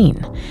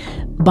 pain.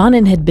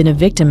 Bonin had been a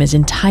victim his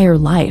entire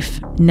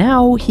life.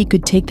 Now he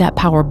could take that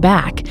power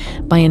back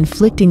by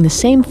inflicting the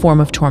same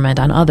form of torment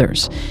on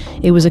others.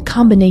 It was a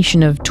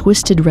combination of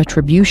twisted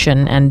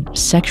retribution and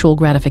sexual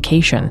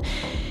gratification.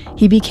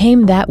 He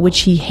became that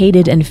which he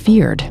hated and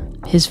feared.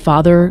 His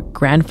father,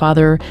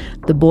 grandfather,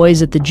 the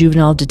boys at the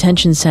juvenile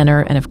detention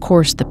center, and of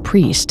course the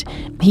priest.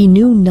 He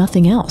knew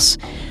nothing else.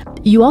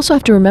 You also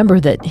have to remember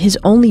that his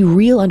only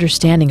real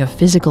understanding of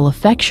physical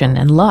affection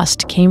and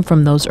lust came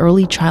from those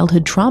early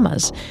childhood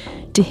traumas.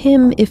 To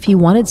him, if he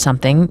wanted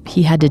something,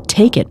 he had to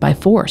take it by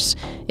force.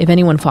 If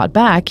anyone fought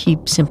back, he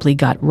simply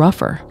got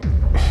rougher.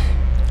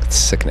 It's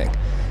sickening.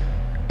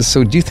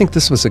 So do you think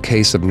this was a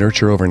case of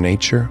nurture over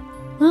nature?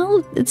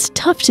 Well, it's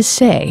tough to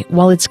say.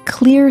 While it's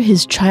clear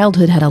his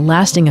childhood had a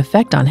lasting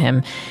effect on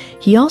him,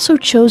 he also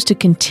chose to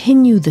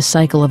continue the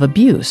cycle of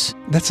abuse.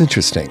 That's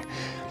interesting.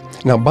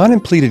 Now,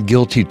 Bonin pleaded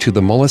guilty to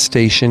the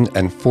molestation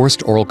and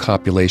forced oral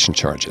copulation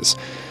charges.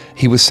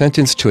 He was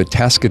sentenced to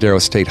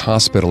Atascadero State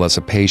Hospital as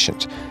a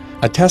patient.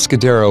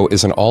 Atascadero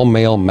is an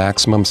all-male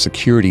maximum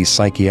security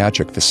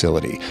psychiatric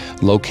facility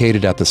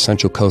located at the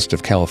central coast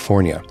of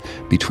California,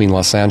 between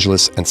Los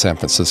Angeles and San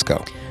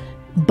Francisco.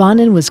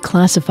 Bonin was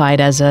classified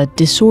as a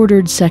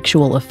disordered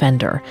sexual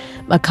offender,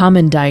 a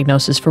common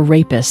diagnosis for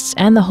rapists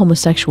and the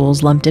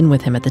homosexuals lumped in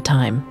with him at the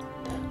time.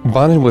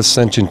 Bonin was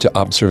sent into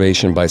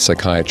observation by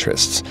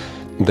psychiatrists.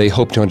 They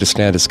hoped to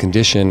understand his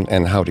condition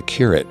and how to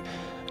cure it.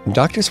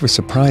 Doctors were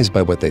surprised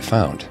by what they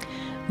found.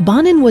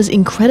 Bonin was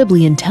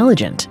incredibly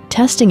intelligent,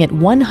 testing at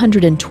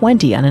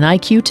 120 on an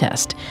IQ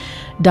test.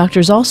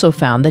 Doctors also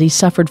found that he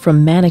suffered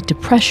from manic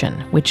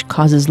depression, which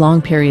causes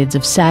long periods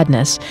of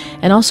sadness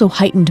and also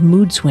heightened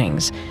mood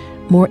swings.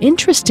 More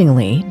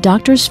interestingly,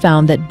 doctors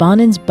found that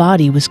Bonin's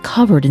body was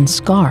covered in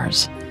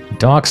scars.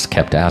 Docs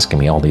kept asking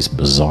me all these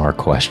bizarre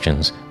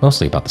questions,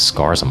 mostly about the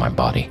scars on my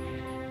body.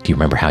 Do you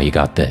remember how you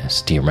got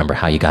this? Do you remember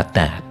how you got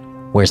that?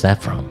 Where's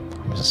that from?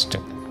 I'm just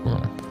stupid.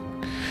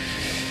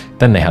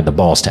 Then they had the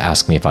balls to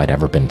ask me if I'd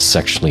ever been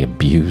sexually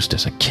abused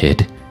as a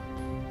kid.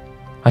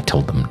 I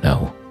told them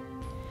no.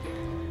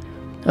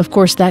 Of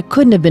course, that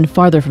couldn't have been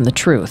farther from the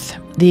truth.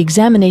 The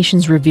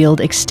examinations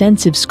revealed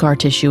extensive scar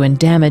tissue and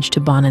damage to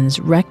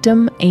Bonin's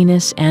rectum,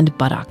 anus, and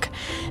buttock.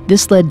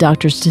 This led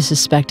doctors to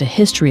suspect a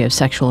history of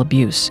sexual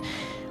abuse.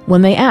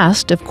 When they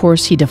asked, of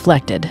course, he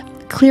deflected.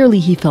 Clearly,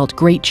 he felt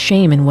great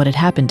shame in what had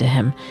happened to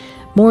him.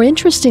 More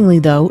interestingly,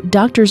 though,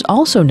 doctors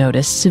also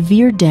noticed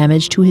severe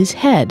damage to his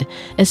head,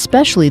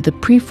 especially the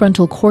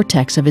prefrontal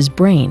cortex of his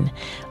brain.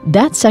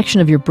 That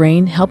section of your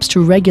brain helps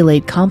to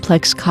regulate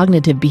complex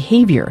cognitive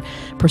behavior,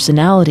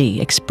 personality,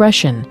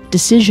 expression,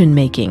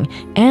 decision-making,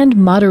 and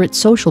moderate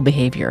social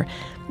behavior.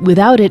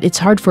 Without it, it's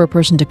hard for a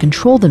person to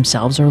control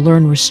themselves or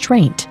learn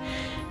restraint.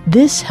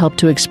 This helped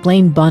to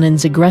explain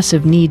Bonin's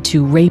aggressive need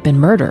to rape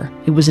and murder.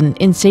 It was an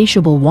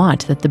insatiable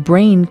want that the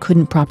brain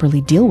couldn't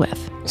properly deal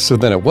with. So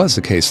then it was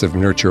a case of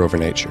nurture over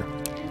nature.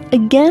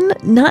 Again,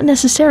 not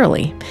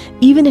necessarily.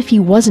 Even if he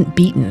wasn't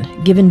beaten,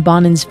 given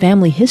Bonin's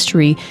family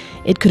history,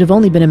 it could have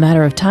only been a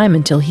matter of time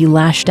until he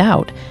lashed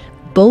out.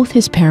 Both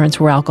his parents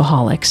were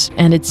alcoholics,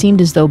 and it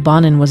seemed as though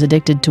Bonin was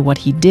addicted to what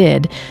he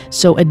did,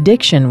 so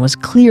addiction was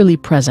clearly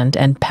present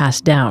and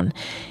passed down.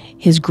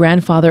 His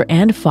grandfather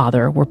and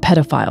father were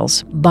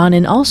pedophiles.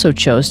 Bonin also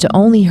chose to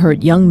only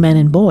hurt young men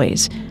and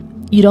boys.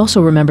 You'd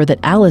also remember that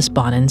Alice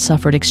Bonin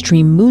suffered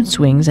extreme mood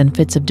swings and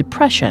fits of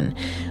depression.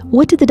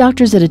 What did the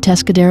doctors at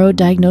Atascadero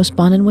diagnose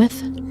Bonin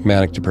with?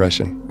 Manic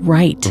depression.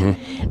 Right.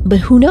 But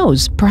who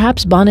knows?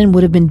 Perhaps Bonin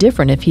would have been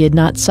different if he had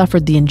not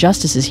suffered the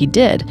injustices he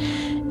did.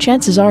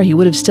 Chances are he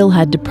would have still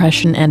had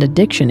depression and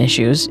addiction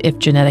issues, if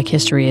genetic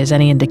history is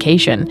any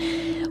indication.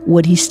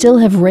 Would he still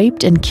have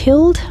raped and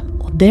killed?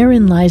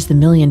 Therein lies the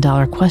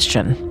million-dollar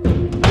question.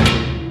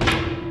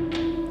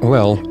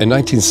 Well, in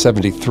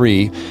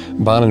 1973,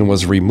 Bonin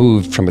was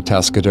removed from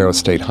Atascadero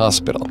State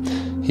Hospital.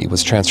 He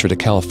was transferred to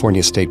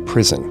California State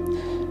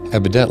Prison.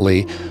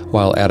 Evidently,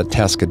 while at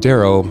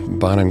Atascadero,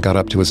 Bonin got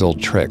up to his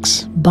old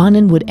tricks.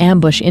 Bonin would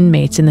ambush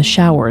inmates in the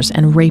showers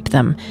and rape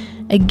them.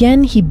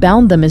 Again, he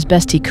bound them as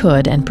best he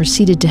could and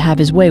proceeded to have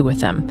his way with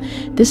them.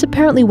 This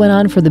apparently went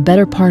on for the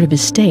better part of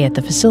his stay at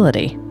the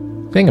facility.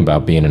 Thing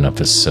about being in a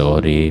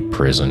facility,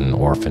 prison,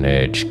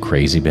 orphanage,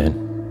 crazy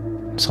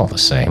bin, it's all the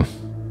same.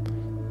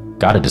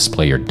 Gotta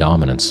display your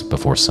dominance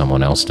before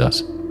someone else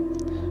does.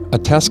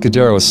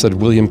 Atascadero said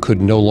William could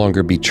no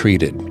longer be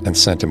treated and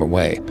sent him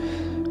away.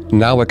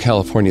 Now at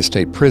California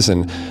State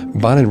Prison,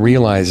 Bonin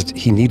realized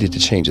he needed to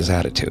change his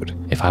attitude.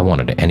 If I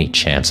wanted any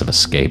chance of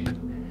escape,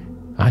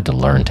 I had to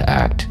learn to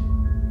act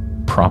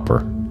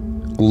proper.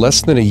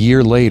 Less than a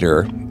year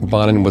later,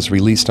 Bonin was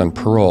released on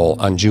parole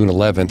on June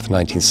 11th,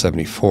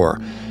 1974.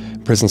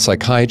 Prison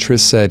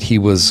psychiatrists said he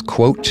was,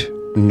 quote,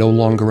 no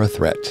longer a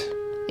threat.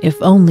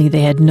 If only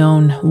they had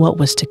known what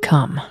was to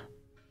come.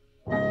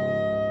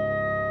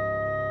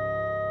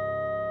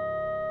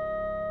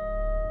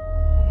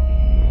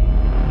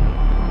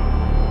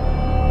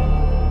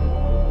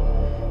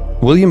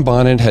 William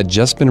Bonin had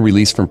just been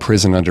released from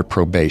prison under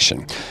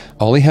probation.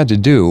 All he had to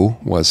do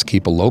was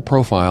keep a low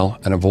profile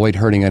and avoid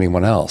hurting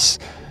anyone else.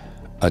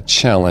 A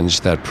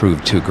challenge that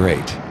proved too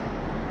great.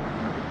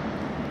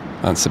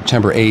 On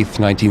September 8th,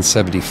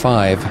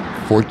 1975,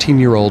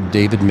 14-year-old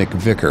David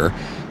McVicker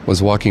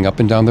was walking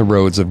up and down the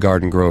roads of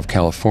Garden Grove,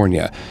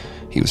 California.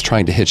 He was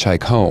trying to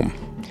hitchhike home.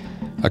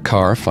 A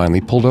car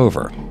finally pulled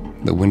over.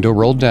 The window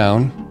rolled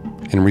down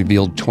and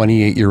revealed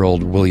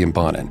 28-year-old William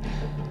Bonin.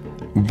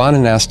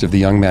 Bonin asked if the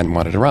young man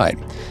wanted a ride.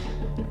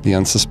 The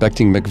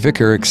unsuspecting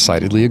McVicker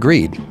excitedly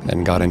agreed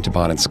and got into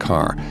Bonin's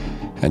car.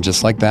 And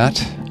just like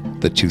that,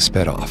 the two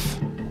sped off.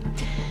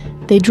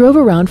 They drove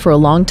around for a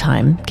long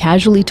time,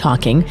 casually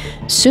talking.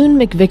 Soon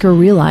McVicker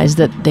realized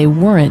that they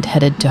weren't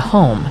headed to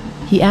home.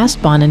 He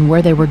asked Bonin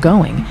where they were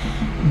going.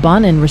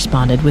 Bonin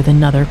responded with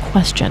another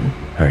question.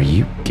 Are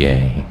you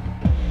gay?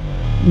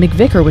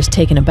 McVicker was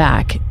taken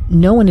aback.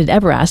 No one had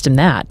ever asked him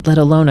that, let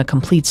alone a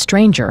complete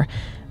stranger.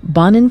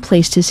 Bonin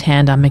placed his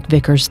hand on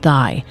McVicker's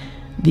thigh.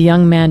 The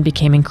young man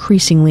became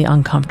increasingly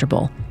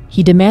uncomfortable.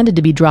 He demanded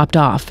to be dropped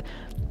off.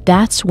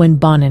 That's when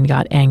Bonin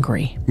got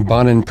angry.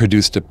 Bonin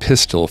produced a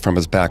pistol from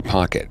his back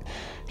pocket.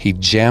 He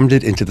jammed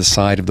it into the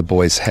side of the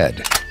boy's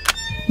head.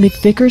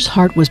 McVicker's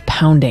heart was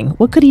pounding.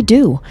 What could he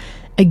do?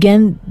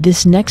 Again,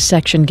 this next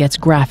section gets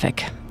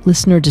graphic.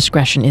 Listener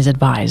discretion is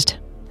advised.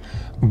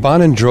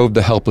 Bonin drove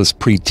the helpless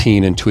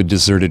preteen into a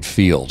deserted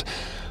field.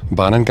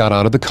 Bonin got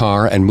out of the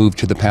car and moved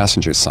to the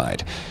passenger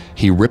side.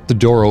 He ripped the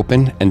door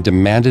open and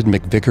demanded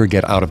McVicker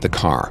get out of the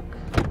car.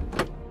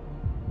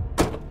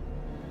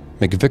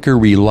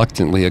 McVicker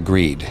reluctantly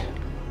agreed.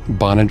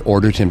 Bonin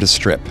ordered him to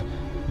strip.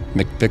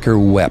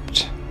 McVicker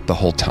wept the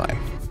whole time.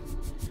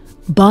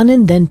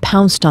 Bonin then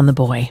pounced on the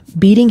boy,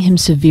 beating him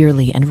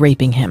severely and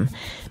raping him.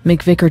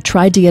 McVicker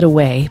tried to get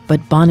away,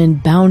 but Bonin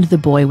bound the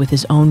boy with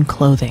his own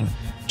clothing.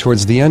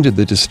 Towards the end of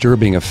the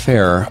disturbing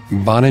affair,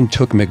 Bonin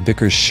took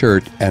McVicker's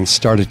shirt and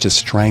started to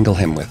strangle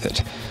him with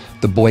it.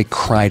 The boy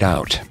cried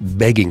out,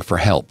 begging for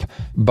help.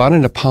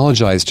 Bonin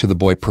apologized to the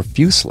boy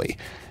profusely.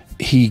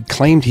 He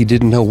claimed he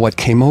didn't know what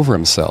came over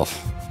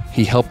himself.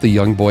 He helped the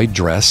young boy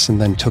dress and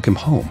then took him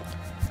home.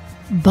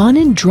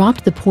 Bonin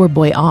dropped the poor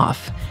boy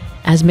off.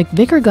 As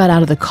McVicker got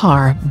out of the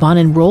car,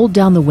 Bonin rolled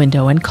down the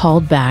window and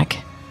called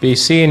back. Be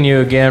seeing you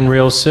again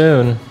real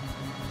soon.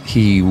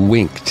 He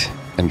winked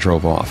and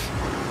drove off.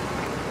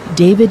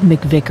 David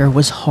McVicker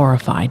was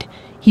horrified.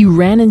 He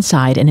ran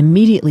inside and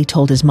immediately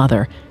told his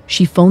mother.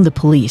 She phoned the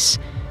police.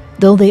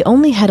 Though they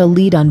only had a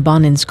lead on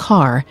Bonin's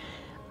car,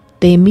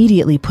 they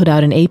immediately put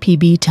out an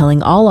APB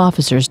telling all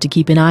officers to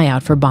keep an eye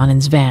out for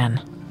Bonin's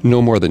van.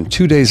 No more than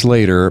 2 days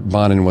later,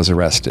 Bonin was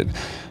arrested.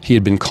 He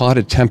had been caught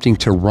attempting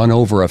to run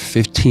over a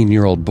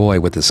 15-year-old boy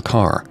with his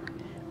car.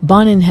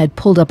 Bonin had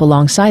pulled up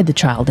alongside the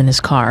child in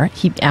his car.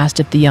 He asked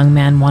if the young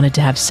man wanted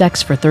to have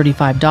sex for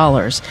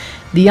 $35.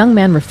 The young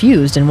man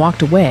refused and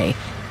walked away.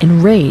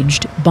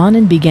 Enraged,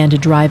 Bonin began to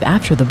drive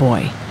after the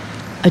boy.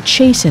 A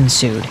chase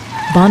ensued.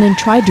 Bonin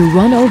tried to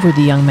run over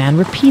the young man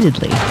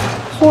repeatedly.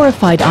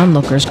 Horrified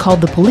onlookers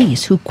called the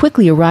police, who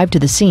quickly arrived to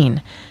the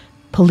scene.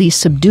 Police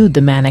subdued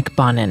the manic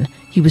Bonin.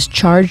 He was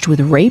charged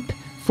with rape,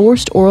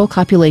 forced oral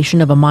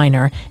copulation of a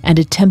minor, and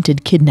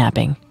attempted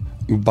kidnapping.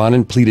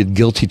 Bonin pleaded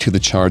guilty to the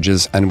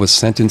charges and was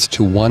sentenced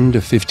to 1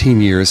 to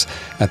 15 years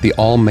at the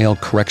all-male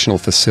correctional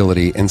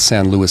facility in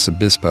San Luis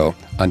Obispo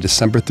on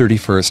December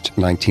 31st,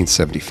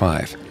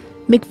 1975.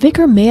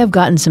 McVicker may have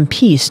gotten some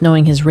peace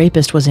knowing his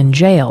rapist was in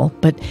jail,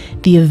 but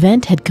the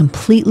event had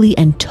completely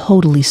and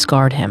totally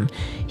scarred him.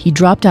 He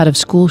dropped out of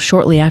school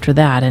shortly after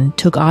that and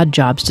took odd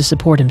jobs to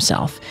support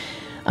himself.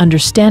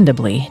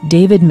 Understandably,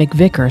 David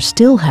McVicker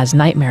still has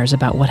nightmares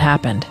about what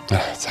happened.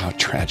 It's how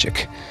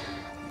tragic.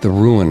 The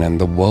ruin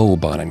and the woe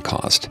Bonin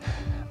caused.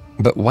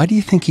 But why do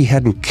you think he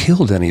hadn't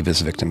killed any of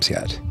his victims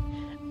yet?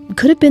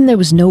 Could have been there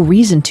was no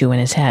reason to in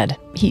his head.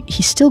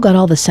 He still got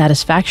all the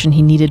satisfaction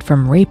he needed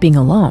from raping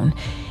alone.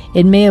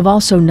 It may have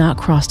also not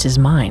crossed his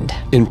mind.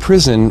 In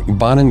prison,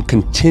 Bonin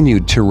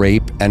continued to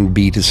rape and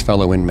beat his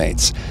fellow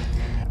inmates.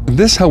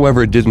 This,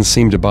 however, didn't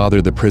seem to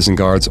bother the prison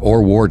guards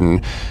or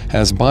warden,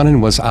 as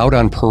Bonin was out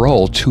on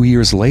parole 2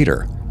 years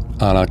later,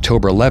 on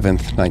October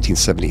 11th,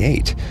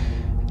 1978.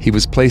 He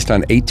was placed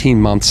on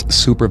 18 months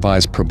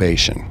supervised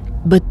probation.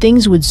 But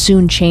things would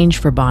soon change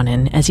for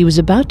Bonin, as he was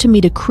about to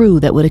meet a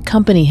crew that would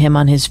accompany him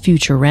on his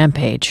future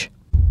rampage.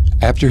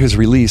 After his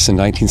release in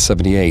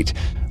 1978,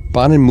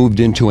 Bonin moved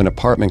into an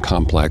apartment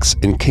complex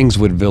in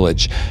Kingswood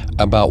Village,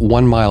 about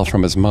 1 mile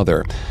from his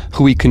mother,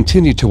 who he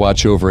continued to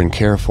watch over and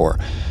care for.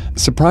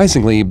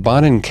 Surprisingly,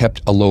 Bonin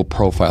kept a low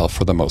profile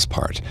for the most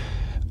part.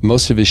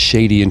 Most of his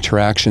shady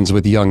interactions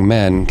with young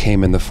men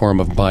came in the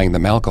form of buying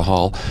them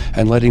alcohol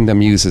and letting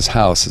them use his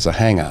house as a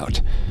hangout.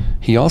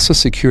 He also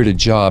secured a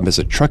job as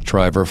a truck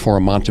driver for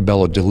a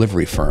Montebello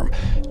delivery firm,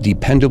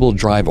 Dependable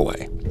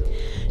Drive-Away.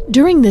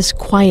 During this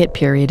quiet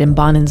period in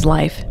Bonin's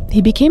life, he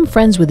became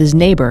friends with his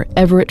neighbor,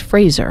 Everett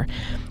Fraser.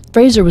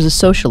 Fraser was a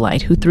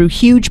socialite who threw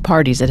huge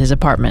parties at his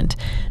apartment.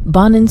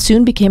 Bonin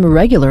soon became a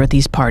regular at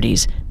these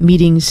parties,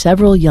 meeting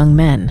several young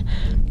men.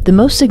 The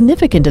most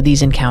significant of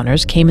these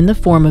encounters came in the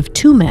form of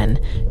 2 men,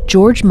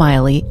 George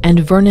Miley and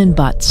Vernon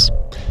Butts.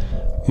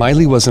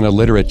 Miley was an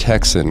illiterate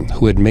Texan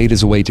who had made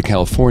his way to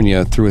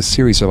California through a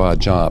series of odd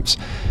jobs.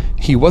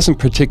 He wasn't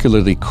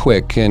particularly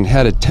quick and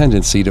had a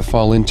tendency to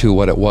fall into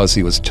what it was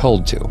he was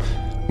told to.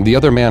 The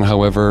other man,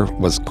 however,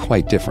 was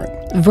quite different.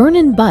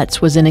 Vernon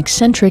Butts was an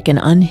eccentric and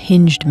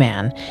unhinged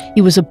man.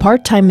 He was a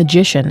part-time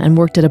magician and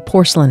worked at a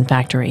porcelain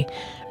factory.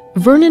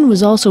 Vernon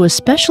was also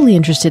especially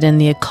interested in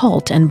the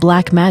occult and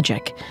black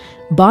magic.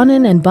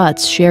 Bonin and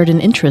Butts shared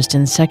an interest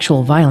in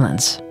sexual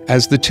violence.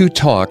 As the two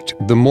talked,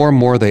 the more and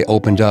more they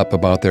opened up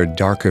about their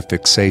darker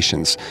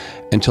fixations,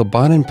 until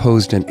Bonin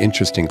posed an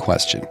interesting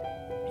question.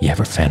 You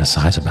ever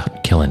fantasize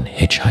about killing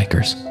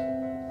hitchhikers?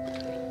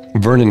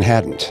 Vernon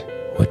hadn't.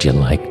 Would you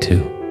like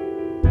to?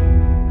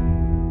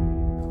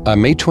 On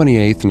May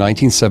 28,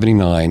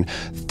 1979,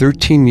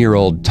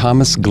 13-year-old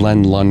Thomas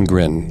Glenn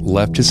Lundgren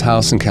left his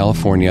house in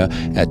California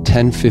at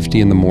 10:50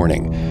 in the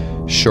morning.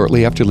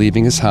 Shortly after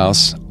leaving his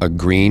house, a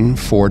green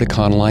Ford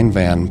Econoline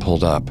van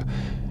pulled up.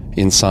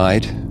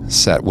 Inside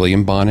sat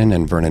William Bonin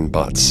and Vernon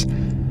Butts.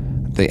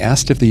 They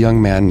asked if the young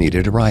man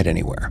needed a ride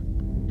anywhere.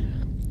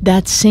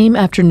 That same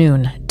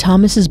afternoon,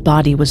 Thomas's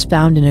body was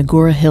found in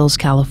Agoura Hills,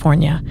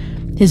 California.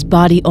 His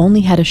body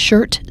only had a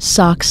shirt,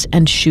 socks,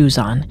 and shoes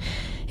on.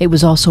 It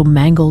was also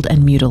mangled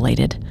and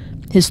mutilated.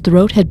 His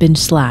throat had been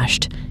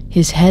slashed.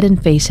 His head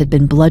and face had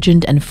been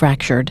bludgeoned and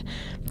fractured.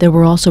 There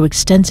were also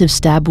extensive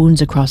stab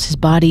wounds across his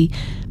body.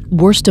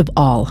 Worst of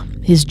all,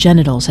 his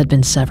genitals had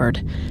been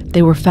severed.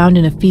 They were found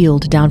in a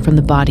field down from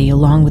the body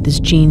along with his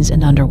jeans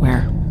and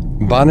underwear.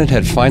 Bonin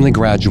had finally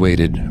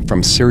graduated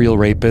from serial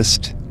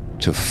rapist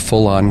to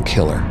full-on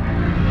killer.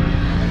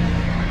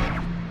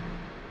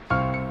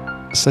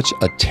 Such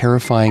a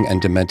terrifying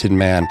and demented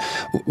man.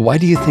 Why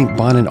do you think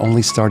Bonin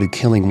only started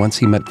killing once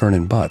he met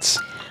Vernon Butts?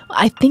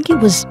 I think it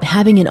was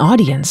having an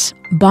audience.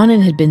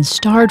 Bonin had been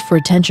starved for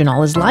attention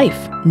all his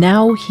life.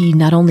 Now he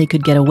not only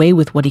could get away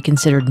with what he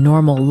considered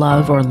normal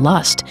love or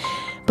lust,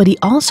 but he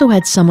also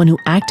had someone who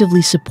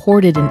actively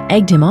supported and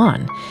egged him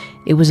on.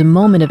 It was a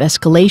moment of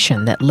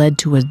escalation that led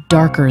to a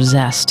darker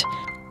zest,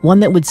 one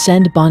that would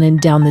send Bonin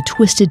down the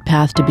twisted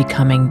path to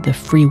becoming the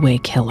Freeway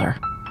killer.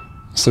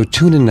 So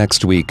tune in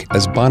next week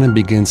as Bonin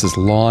begins his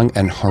long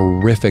and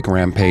horrific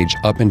rampage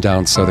up and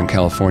down Southern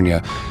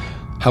California,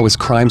 how his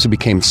crimes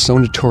became so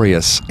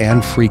notorious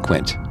and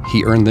frequent,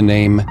 he earned the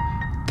name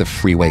the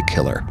Freeway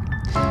Killer,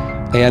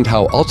 and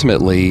how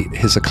ultimately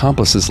his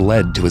accomplices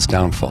led to his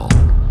downfall.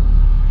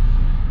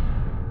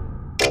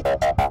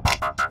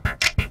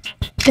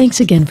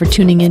 Thanks again for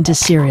tuning in to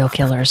Serial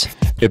Killers.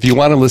 If you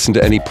want to listen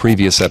to any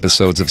previous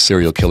episodes of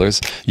Serial Killers,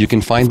 you can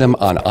find them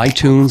on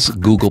iTunes,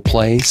 Google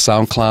Play,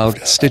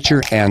 SoundCloud,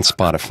 Stitcher, and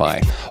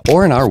Spotify,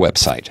 or on our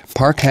website,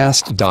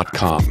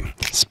 parcast.com,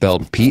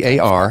 spelled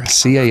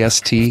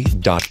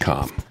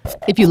Parcast.com.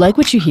 If you like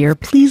what you hear,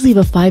 please leave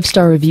a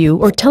 5-star review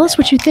or tell us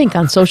what you think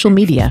on social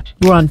media.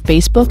 We're on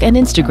Facebook and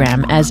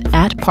Instagram as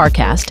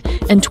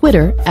 @Parcast and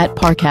Twitter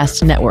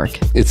 @Parcast Network.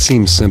 It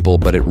seems simple,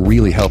 but it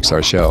really helps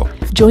our show.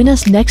 Join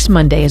us next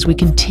Monday as we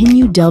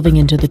continue delving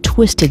into the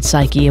twisted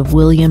psyche of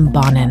William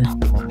Bonin.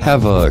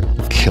 Have a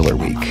killer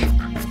week.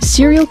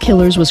 Serial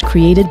Killers was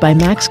created by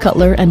Max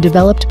Cutler and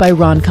developed by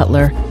Ron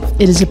Cutler.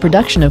 It is a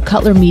production of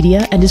Cutler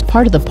Media and is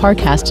part of the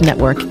Parcast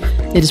Network.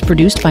 It is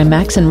produced by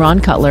Max and Ron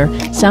Cutler,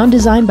 sound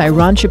design by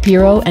Ron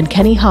Shapiro and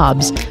Kenny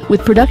Hobbs,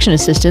 with production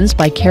assistance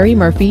by Carrie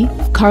Murphy,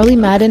 Carly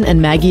Madden,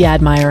 and Maggie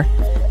Admire.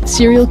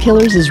 Serial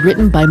Killers is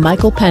written by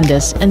Michael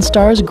Pendis and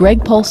stars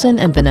Greg Polson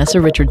and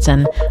Vanessa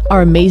Richardson.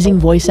 Our amazing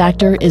voice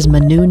actor is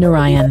Manu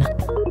Narayan.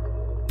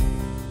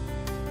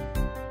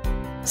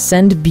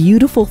 Send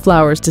beautiful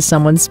flowers to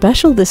someone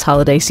special this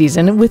holiday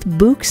season with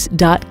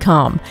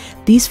Books.com.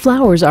 These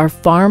flowers are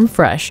farm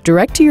fresh,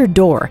 direct to your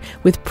door,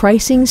 with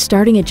pricing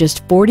starting at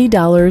just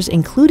 $40,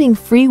 including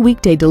free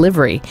weekday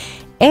delivery.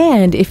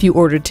 And if you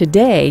order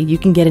today, you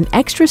can get an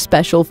extra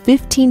special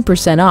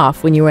 15%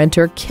 off when you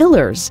enter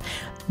Killers.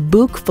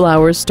 Book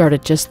flowers start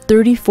at just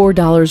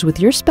 $34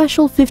 with your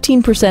special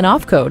 15%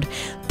 off code.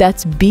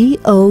 That's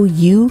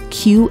BOUQS.com.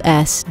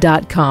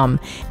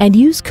 And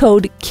use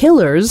code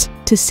KILLERS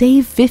to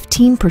save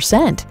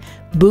 15%.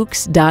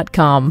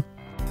 Books.com.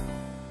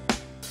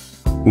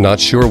 Not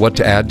sure what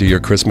to add to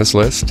your Christmas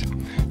list?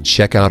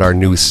 Check out our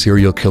new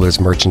Serial Killers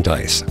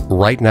merchandise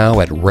right now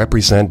at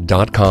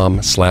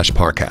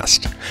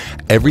represent.com/Parcast.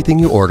 Everything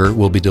you order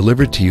will be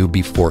delivered to you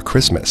before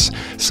Christmas,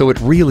 so it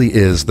really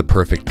is the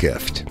perfect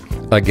gift.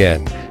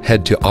 Again,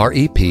 head to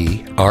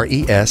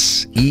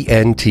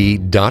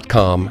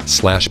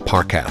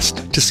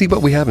represent.com/Parcast to see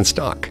what we have in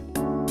stock.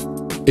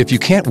 If you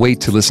can't wait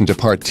to listen to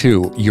part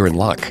 2, you're in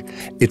luck.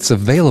 It's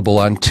available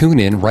on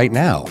TuneIn right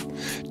now.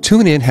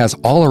 TuneIn has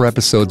all our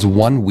episodes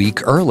 1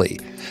 week early.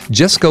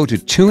 Just go to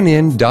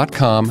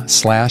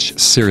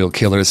tunein.com/Serial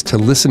Killers to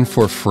listen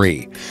for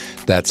free.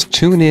 That's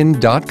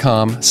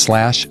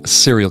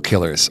tunein.com/Serial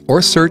Killers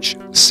or search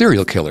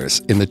Serial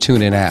Killers in the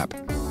TuneIn app.